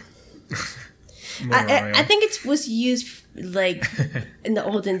auto... I think it was used like in the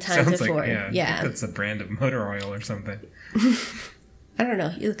olden times before. Like, yeah. That's a brand of motor oil or something. I don't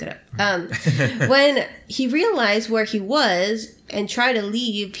know. You look it up. When he realized where he was and tried to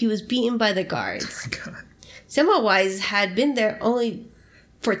leave, he was beaten by the guards. Oh, God. Semmelweis had been there only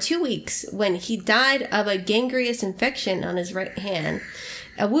for 2 weeks when he died of a gangrenous infection on his right hand,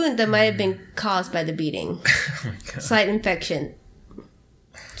 a wound that might have been caused by the beating. Oh my God. Slight infection.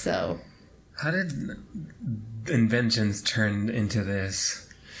 So... How did inventions turn into this?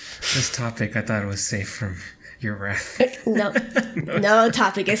 This topic, I thought it was safe from your wrath. No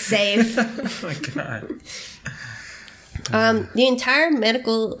topic is safe. Oh my God. The entire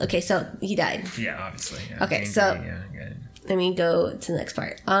medical... Okay, so he died. Yeah, obviously. Yeah. Okay, Angry, so... Yeah, let me go to the next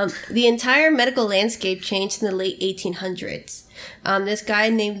part. The entire medical landscape changed in the late 1800s. This guy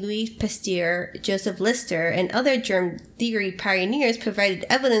named Louis Pasteur, Joseph Lister, and other germ theory pioneers provided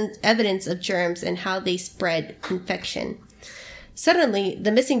evidence of germs and how they spread infection. Suddenly,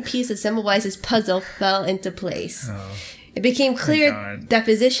 the missing piece of Semmelweis's puzzle fell into place. Oh. It became clear that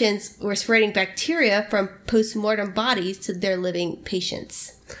physicians were spreading bacteria from post-mortem bodies to their living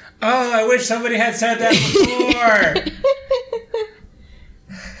patients. Oh, I wish somebody had said that before.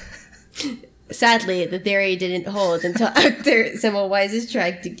 Sadly, the theory didn't hold until after Semmelweis's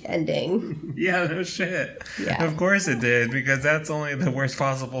tragic ending. Yeah, no shit. Yeah. Of course it did, because that's only the worst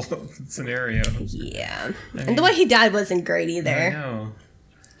possible scenario. Yeah. And the way he died wasn't great either.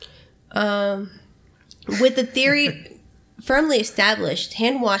 I know. With the theory firmly established,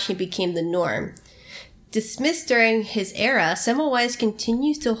 hand washing became the norm. Dismissed during his era, Semmelweis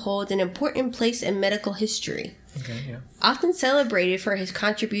continues to hold an important place in medical history. Okay, yeah. Often celebrated for his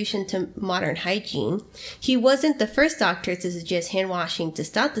contribution to modern hygiene, he wasn't the first doctor to suggest hand washing to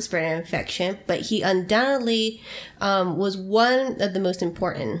stop the spread of infection, but he undoubtedly was one of the most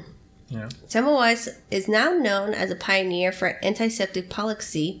important. Yeah. Semmelweis is now known as a pioneer for antiseptic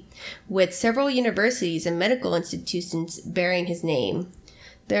policy, with several universities and medical institutions bearing his name.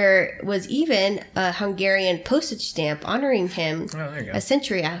 There was even a Hungarian postage stamp honoring him a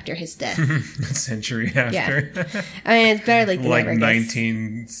century after his death. A century after? Yeah. I mean, it's better late than like never,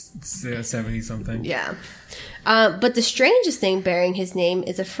 1970 something. Yeah. But the strangest thing bearing his name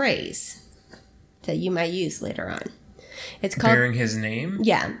is a phrase that you might use later on. It's called... Bearing his name?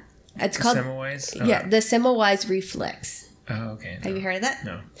 Yeah. It's called... Semmelweis? Oh. Yeah, the Semmelweis reflex. Oh, okay. No. Have you heard of that?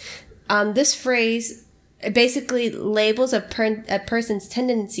 No. This phrase... It basically labels a person's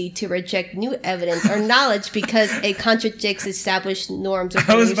tendency to reject new evidence or knowledge because it contradicts established norms.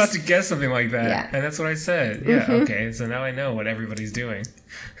 I was about to guess something like that, yeah. And that's what I said. Yeah, okay, so now I know what everybody's doing.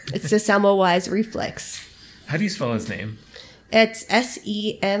 It's the Semmelweis reflex. How do you spell his name? It's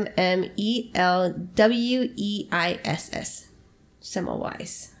Semmelweis.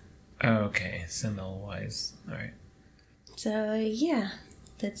 Semmelweis. Oh, okay, Semmelweis. All right. So, yeah.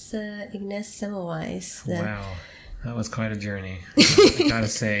 That's Ignaz Semmelweis. Wow. That was quite a journey, I gotta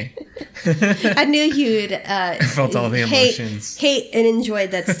say. I knew you'd felt all the emotions. Hate and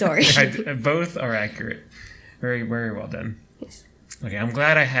enjoyed that story. Both are accurate. Very, very well done. Yes. Okay, I'm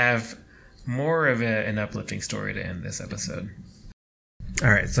glad I have more of an uplifting story to end this episode.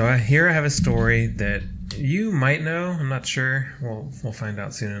 All right, so here I have a story that you might know. I'm not sure. We'll find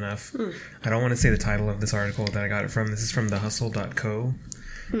out soon enough. I don't want to say the title of this article that I got it from. This is from thehustle.co.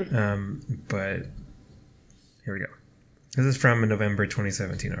 But here we go. This is from a November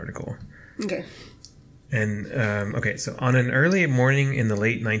 2017 article. Okay. And, okay, so on an early morning in the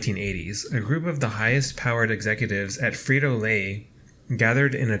late 1980s, a group of the highest powered executives at Frito-Lay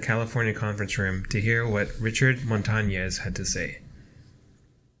gathered in a California conference room to hear what Richard Montañez had to say.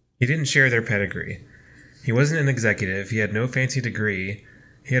 He didn't share their pedigree. He wasn't an executive. He had no fancy degree.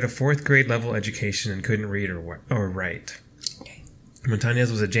 He had a 4th grade level education and couldn't read or write. Montañez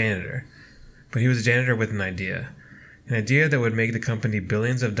was a janitor, but he was a janitor with an idea that would make the company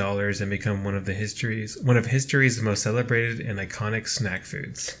billions of dollars and become one of history's most celebrated and iconic snack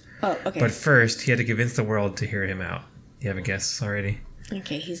foods. Oh, okay. But first, he had to convince the world to hear him out. You have a guess already?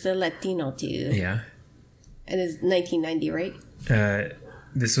 Okay, he's the Latino dude. Yeah. And it's 1990, right?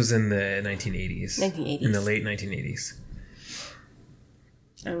 This was in the 1980s. 1980s. In the late 1980s.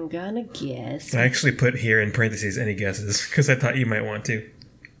 I'm gonna guess. I actually put here in parentheses any guesses because I thought you might want to.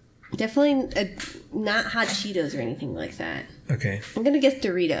 Definitely not Hot Cheetos or anything like that. Okay. I'm gonna guess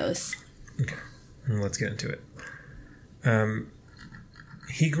Doritos. Okay. Well, let's get into it.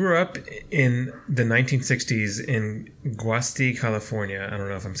 He grew up in the 1960s in Guasti, California. I don't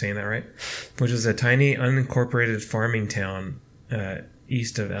know if I'm saying that right. Which is a tiny unincorporated farming town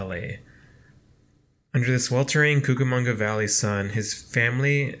east of LA. Under the sweltering Cucamonga Valley sun, his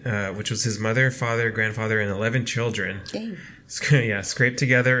family, which was his mother, father, grandfather, and 11 children, scraped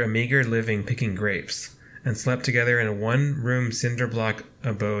together a meager living picking grapes and slept together in a one-room cinder block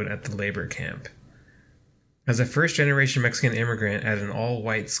abode at the labor camp. As a first-generation Mexican immigrant at an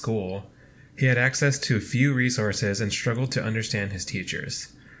all-white school, he had access to few resources and struggled to understand his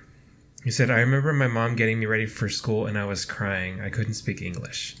teachers. He said, "I remember my mom getting me ready for school and I was crying. I couldn't speak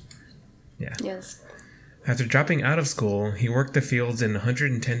English." Yeah. Yes. After dropping out of school, he worked the fields in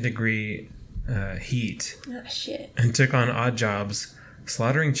 110-degree heat. Oh, shit. And took on odd jobs,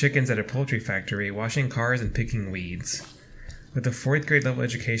 slaughtering chickens at a poultry factory, washing cars, and picking weeds. With a 4th grade level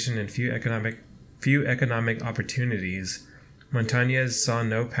education and few economic opportunities, Montañez saw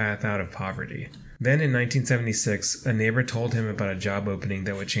no path out of poverty. Then in 1976, a neighbor told him about a job opening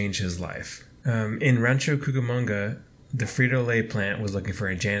that would change his life. In Rancho Cucamonga, the Frito-Lay plant was looking for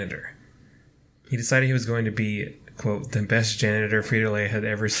a janitor. He decided he was going to be, quote, the best janitor Frito-Lay had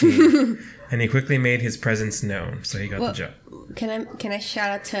ever seen, and he quickly made his presence known, so he got the job. Can I shout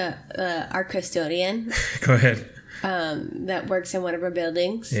out to our custodian? Go ahead. That works in one of our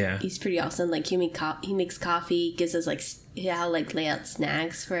buildings. Yeah, he's pretty awesome. Like he makes coffee, gives us like lay out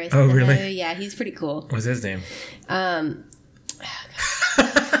snacks for us. Oh, really? Yeah, he's pretty cool. What's his name?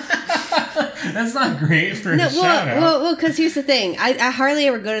 That's not great for a shout out. Well, because here's the thing. I hardly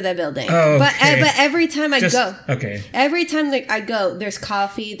ever go to that building. Oh, okay. But every time I go. Okay. Every time I go, there's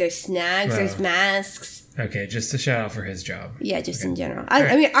coffee, there's snacks, there's masks. Okay, just a shout out for his job. Yeah, just in general.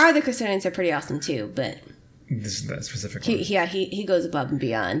 I mean, our other custodians are pretty awesome too, but... This is that specific one. He goes above and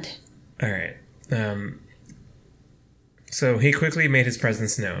beyond. All right. So he quickly made his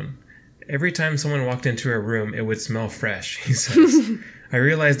presence known. Every time someone walked into a room, it would smell fresh, he says. I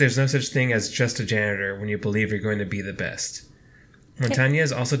realized there's no such thing as just a janitor when you believe you're going to be the best.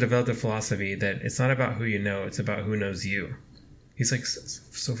 Montañez also developed a philosophy that it's not about who you know, it's about who knows you. He's like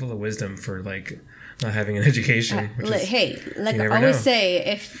so full of wisdom for like not having an education. I always say,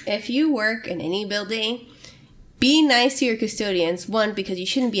 if you work in any building, be nice to your custodians. One, because you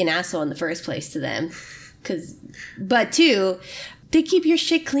shouldn't be an asshole in the first place to them. But two, they keep your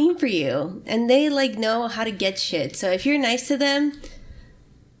shit clean for you. And they like know how to get shit. So if you're nice to them,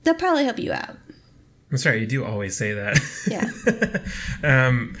 they'll probably help you out. I'm sorry, you do always say that. Yeah.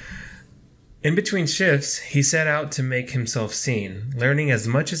 In between shifts, he set out to make himself seen, learning as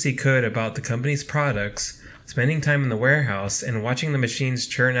much as he could about the company's products, spending time in the warehouse, and watching the machines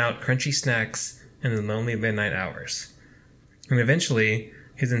churn out crunchy snacks in the lonely midnight hours. And eventually,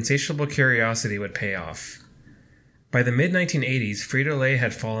 his insatiable curiosity would pay off. By the mid-1980s, Frito-Lay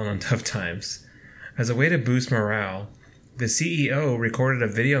had fallen on tough times. As a way to boost morale, the CEO recorded a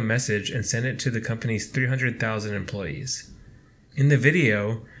video message and sent it to the company's 300,000 employees. In the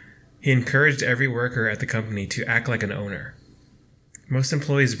video, he encouraged every worker at the company to act like an owner. Most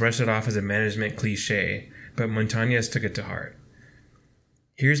employees brushed it off as a management cliche, but Montañez took it to heart.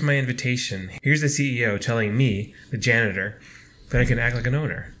 Here's my invitation. Here's the CEO telling me, the janitor, that I can act like an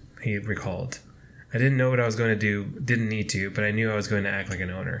owner, he recalled. I didn't know what I was going to do, didn't need to, but I knew I was going to act like an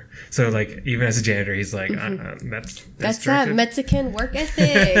owner. So, like, even as a janitor, he's like, that's that Mexican work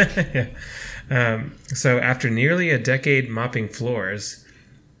ethic. Yeah. So, after nearly a decade mopping floors,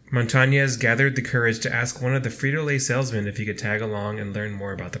 Montañez gathered the courage to ask one of the Frito-Lay salesmen if he could tag along and learn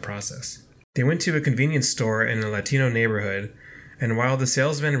more about the process. They went to a convenience store in a Latino neighborhood, and while the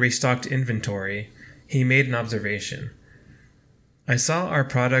salesman restocked inventory, he made an observation. I saw our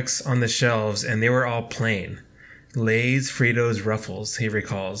products on the shelves and they were all plain. Lay's, Fritos, Ruffles, he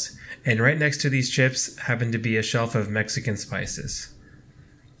recalls, and right next to these chips happened to be a shelf of Mexican spices.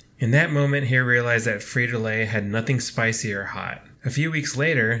 In that moment, he realized that Frito-Lay had nothing spicy or hot. A few weeks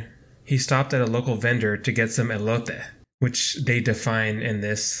later, he stopped at a local vendor to get some elote, which they define in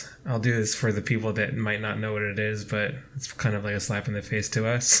this. I'll do this for the people that might not know what it is, but it's kind of like a slap in the face to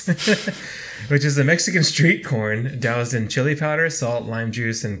us. Which is a Mexican street corn doused in chili powder, salt, lime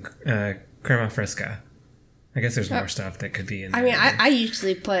juice, and crema fresca. I guess there's more stuff that could be in there. I mean, I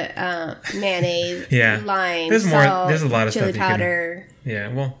usually put mayonnaise, lime, there's salt, there's a lot of chili stuff powder.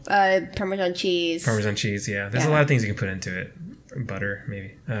 Parmesan cheese. Parmesan cheese, yeah. There's a lot of things you can put into it. Butter,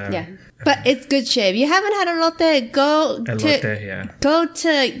 maybe. But it's good shit. If you haven't had elote, go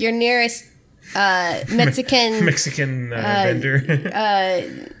to your nearest Mexican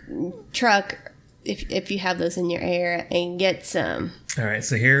vendor truck if you have those in your area and get some. All right,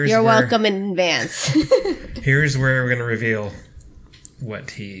 so you're welcome in advance. Here's where we're going to reveal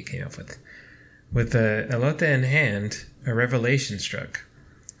what he came up with. With the elote in hand, a revelation struck.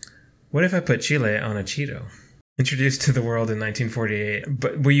 What if I put chile on a Cheeto? Introduced to the world in 1948.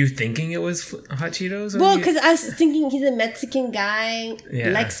 But were you thinking it was Hot Cheetos? Well, because I was thinking he's a Mexican guy,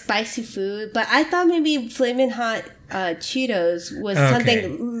 likes spicy food. But I thought maybe Flamin' Hot Cheetos was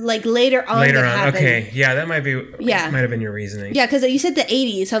something like later on. Okay. Yeah, that might have been your reasoning. Yeah, because you said the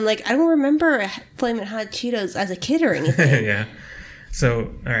 80s. So I'm like, I don't remember Flamin' Hot Cheetos as a kid or anything. Yeah.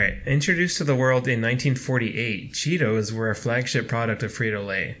 So, all right. Introduced to the world in 1948, Cheetos were a flagship product of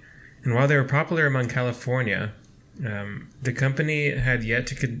Frito-Lay. And while they were popular among California, the company had yet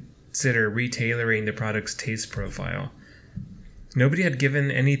to consider retailoring the product's taste profile. Nobody had given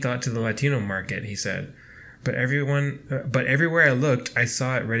any thought to the Latino market, he said. But everywhere I looked, I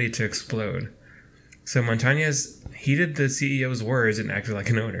saw it ready to explode. So Montañez heeded the CEO's words and acted like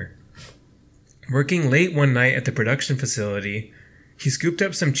an owner. Working late one night at the production facility, he scooped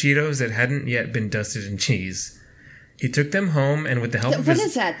up some Cheetos that hadn't yet been dusted in cheese. He took them home, and with the help of What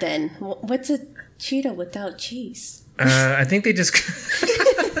is that then? What's a Cheeto without cheese? I think they just...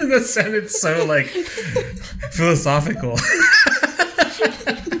 That sounded so, like, philosophical.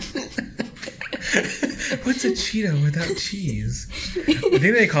 What's a Cheeto without cheese? I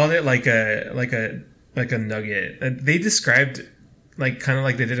think they called it like a nugget. They described, like, kind of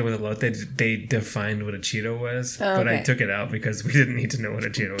like they did it with elote. They defined what a Cheeto was, but I took it out because we didn't need to know what a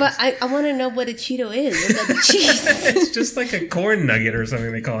Cheeto was. But I want to know what a Cheeto is without cheese. It's just like a corn nugget or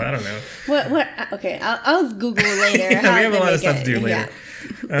something they call it. I don't know. What? Okay, I'll Google later. Yeah, we have a lot of stuff to do later.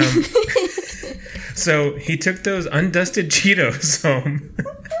 Yeah. So he took those undusted Cheetos home.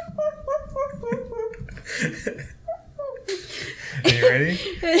 Are you ready?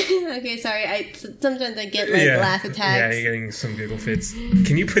 Okay, sorry. Sometimes I get laugh attacks. Yeah, you're getting some giggle fits.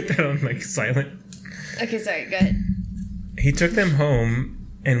 Can you put that on like silent? Okay, sorry. Go ahead. He took them home,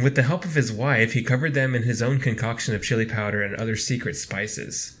 and with the help of his wife, he covered them in his own concoction of chili powder and other secret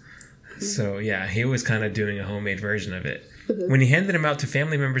spices. Mm-hmm. So yeah, he was kind of doing a homemade version of it. Mm-hmm. When he handed them out to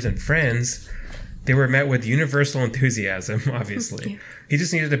family members and friends, they were met with universal enthusiasm. Obviously, he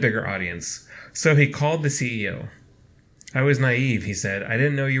just needed a bigger audience. So he called the CEO. I was naive, he said. I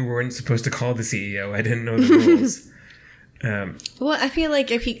didn't know you weren't supposed to call the CEO. I didn't know the rules. Well, I feel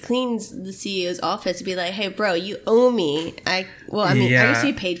like if he cleans the CEO's office, he'd be like, "Hey, bro, you owe me." I guess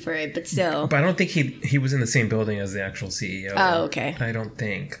he paid for it, but still. But I don't think he was in the same building as the actual CEO. Oh, okay. I don't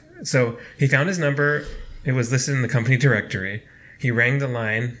think. So he found his number. It was listed in the company directory. He rang the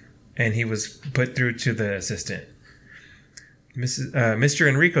line, and he was put through to the assistant. Mr.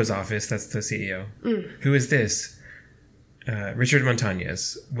 Enrico's office, that's the CEO. Mm. Who is this? Richard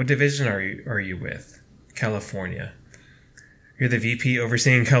Montañez. What division are you with? California. You're the VP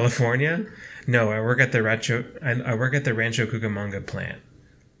overseeing California? No, I work at the Rancho Cucamonga plant.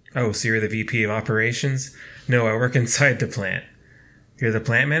 Oh, so you're the VP of operations? No, I work inside the plant. You're the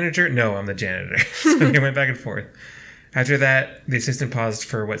plant manager? No, I'm the janitor. So they went back and forth. After that, the assistant paused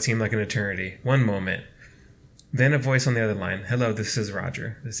for what seemed like an eternity. One moment. Then a voice on the other line. Hello, this is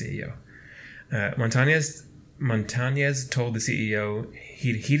Roger, the CEO. Montañez told the CEO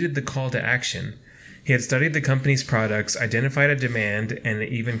he'd heeded the call to action. He had studied the company's products, identified a demand, and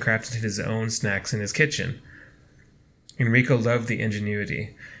even crafted his own snacks in his kitchen. Enrico loved the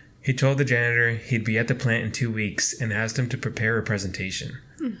ingenuity. He told the janitor he'd be at the plant in 2 weeks and asked him to prepare a presentation.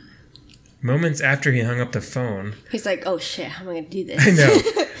 Mm. Moments after he hung up the phone... He's like, oh shit, how am I going to do this? I know.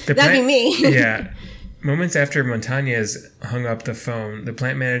 That'd be me. Yeah. Moments after Montañez hung up the phone, the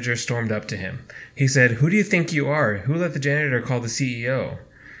plant manager stormed up to him. He said, "Who do you think you are? Who let the janitor call the CEO?"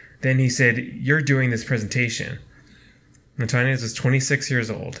 Then he said, "You're doing this presentation." Montañez was 26 years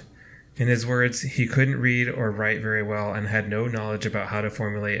old. In his words, he couldn't read or write very well and had no knowledge about how to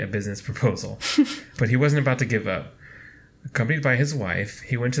formulate a business proposal. But he wasn't about to give up. Accompanied by his wife,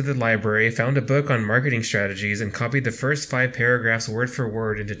 he went to the library, found a book on marketing strategies, and copied the first 5 paragraphs word for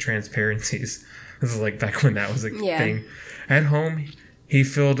word into transparencies. This is like back when that was a thing. At home, he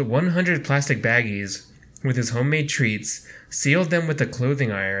filled 100 plastic baggies with his homemade treats, sealed them with a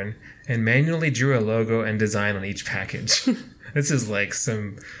clothing iron, and manually drew a logo and design on each package. This is like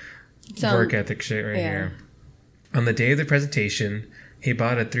some work ethic shit right here. On the day of the presentation, he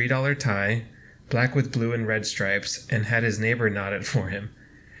bought a $3 tie, black with blue and red stripes, and had his neighbor knot it for him.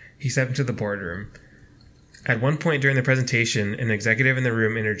 He stepped into the boardroom. At one point during the presentation, an executive in the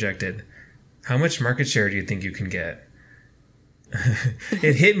room interjected, "How much market share do you think you can get?"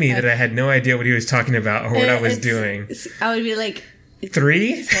 It hit me that I had no idea what he was talking about or what I was doing. I would be like...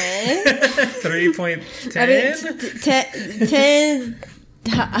 3? 10? 3.10? I mean,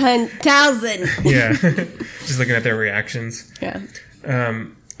 10,000. Yeah. Just looking at their reactions. Yeah.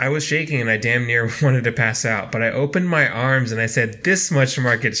 I was shaking and I damn near wanted to pass out, but I opened my arms and I said, "This much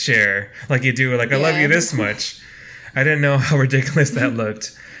market share." Like you do, like, "I love you this much." I didn't know how ridiculous that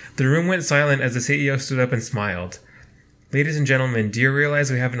looked. The room went silent as the CEO stood up and smiled. "Ladies and gentlemen, do you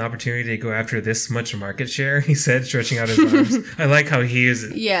realize we have an opportunity to go after this much market share?" he said, stretching out his arms. I like how he is.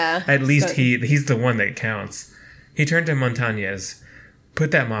 Yeah. At least he's the one that counts. He turned to Montañez.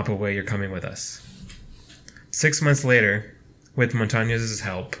 "Put that mop away, you're coming with us." 6 months later, with Montañez's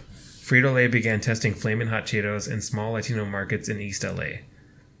help, Frito-Lay began testing Flamin' Hot Cheetos in small Latino markets in East LA.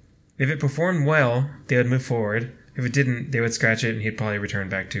 If it performed well, they would move forward. If it didn't, they would scratch it and he'd probably return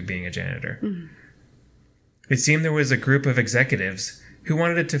back to being a janitor. Mm-hmm. It seemed there was a group of executives who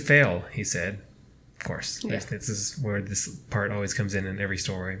wanted it to fail, he said. Of course. Yeah. This is where this part always comes in every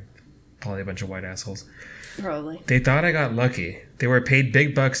story. Probably a bunch of white assholes. Probably. They thought I got lucky. They were paid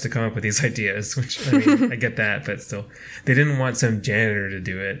big bucks to come up with these ideas, which, I mean, I get that, but still. They didn't want some janitor to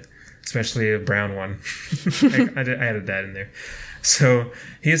do it, especially a brown one. I added that in there. So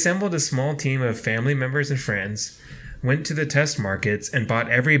he assembled a small team of family members and friends, went to the test markets, and bought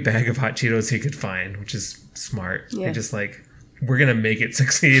every bag of hot Cheetos he could find, which is smart. Yeah. They're just like, we're going to make it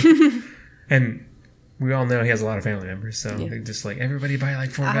succeed. And we all know he has a lot of family members, so they're just like, everybody buy like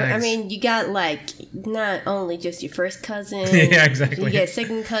 4 bags. I mean, you got like not only just your first cousin. Yeah, exactly. You get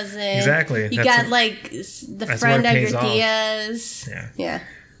second cousin. Exactly. You got like the friend of your tias. Yeah. Yeah.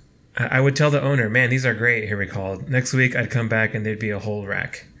 I would tell the owner, man, these are great, he recalled. Next week, I'd come back and there'd be a whole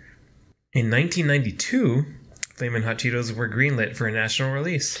rack. In 1992, Flamin' Hot Cheetos were greenlit for a national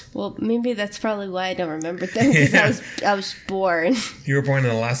release. Well, maybe that's probably why I don't remember them, because I was born. You were born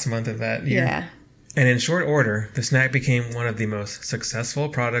in the last month of that year. Yeah. And in short order, the snack became one of the most successful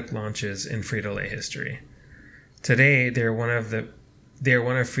product launches in Frito-Lay history. Today, they're one of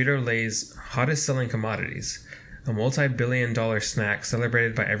Frito-Lay's hottest selling commodities, a multi-billion-dollar snack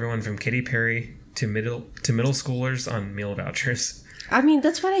celebrated by everyone from Katy Perry to middle schoolers on meal vouchers. I mean,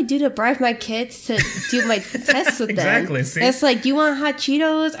 that's what I do to bribe my kids to do my tests with them. Exactly. See? It's like, do you want hot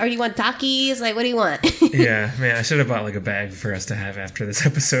Cheetos or do you want Takis? Like, what do you want? Yeah, man, I should have bought like a bag for us to have after this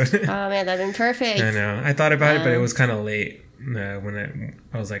episode. Oh, man, that'd been perfect. I know. I thought about it, but it was kind of late when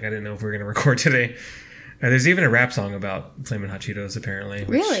I was like, I didn't know if we were going to record today. There's even a rap song about Flamin' Hot Cheetos, apparently.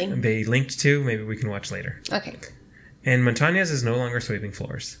 Really? They linked to. Maybe we can watch later. Okay. And Montañez is no longer sweeping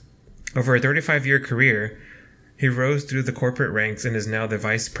floors. Over a 35-year career, he rose through the corporate ranks and is now the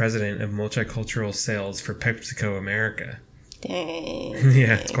vice president of multicultural sales for PepsiCo America. Dang.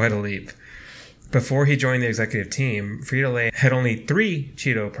 Yeah, it's quite a leap. Before he joined the executive team, Frito-Lay had only 3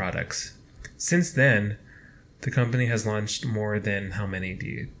 Cheeto products. Since then, the company has launched more than, how many do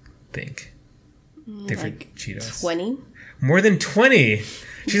you think? Different Like Cheetos. 20? More than 20!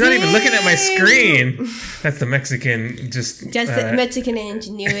 She's not even looking at my screen. That's the Mexican the Mexican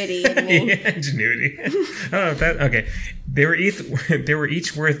ingenuity in me. Yeah, ingenuity. Okay. They were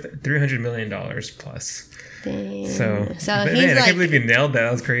each worth $300 million plus. Dang. So he's man, like, I can't believe you nailed that.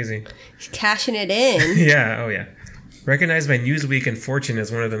 That was crazy. He's cashing it in. Yeah. Oh yeah. Recognized by Newsweek and Fortune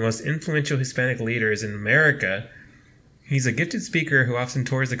as one of the most influential Hispanic leaders in America, he's a gifted speaker who often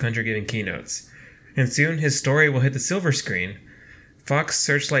tours the country giving keynotes. And soon his story will hit the silver screen. Fox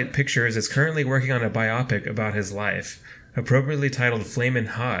Searchlight Pictures is currently working on a biopic about his life, appropriately titled Flamin'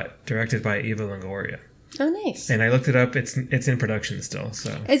 Hot, directed by Eva Longoria. Oh, nice. And I looked it up. It's in production still.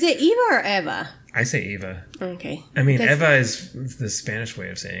 So Is it Eva or Eva? I say Eva. Okay. I mean, Eva is the Spanish way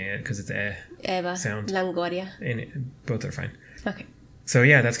of saying it because it's Eva sound. Longoria. And both are fine. Okay. So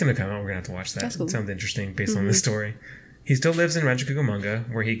yeah, that's going to come out. We're going to have to watch that. That's cool. It sounds interesting based on this story. He still lives in Rancho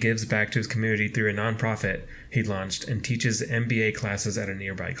Cucamonga, where he gives back to his community through a nonprofit he launched and teaches MBA classes at a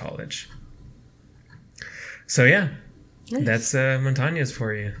nearby college. So yeah, Nice. that's Montañez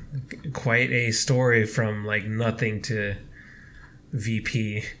for you. Quite a story from like nothing to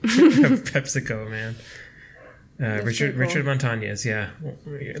VP of PepsiCo, man. Richard Montañez, yeah.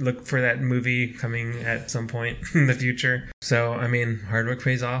 Look for that movie coming at some point in the future. So, I mean, hard work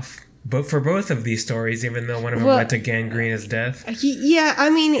pays off. But for both of these stories, even though one of them led to Gangrena's death, Yeah,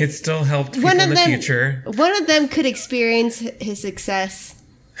 I mean, it still helped people in the future. One of them could experience his success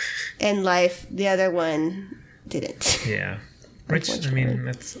in life. The other one didn't. Yeah. Which, I mean,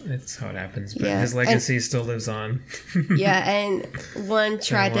 that's how it happens. But Yeah, his legacy still lives on. Yeah, and one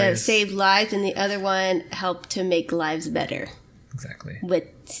tried to Anyways. save lives, and the other one helped to make lives better Exactly. with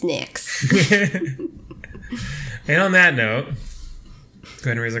snacks. And on that note, go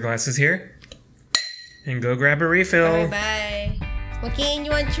ahead and raise our glasses here. And go grab a refill. All right, bye. Joaquin,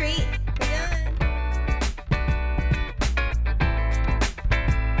 you want a treat? We're done.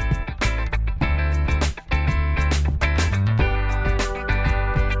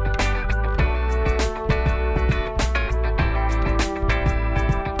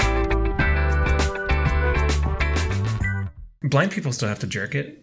 Blind people still have to jerk it.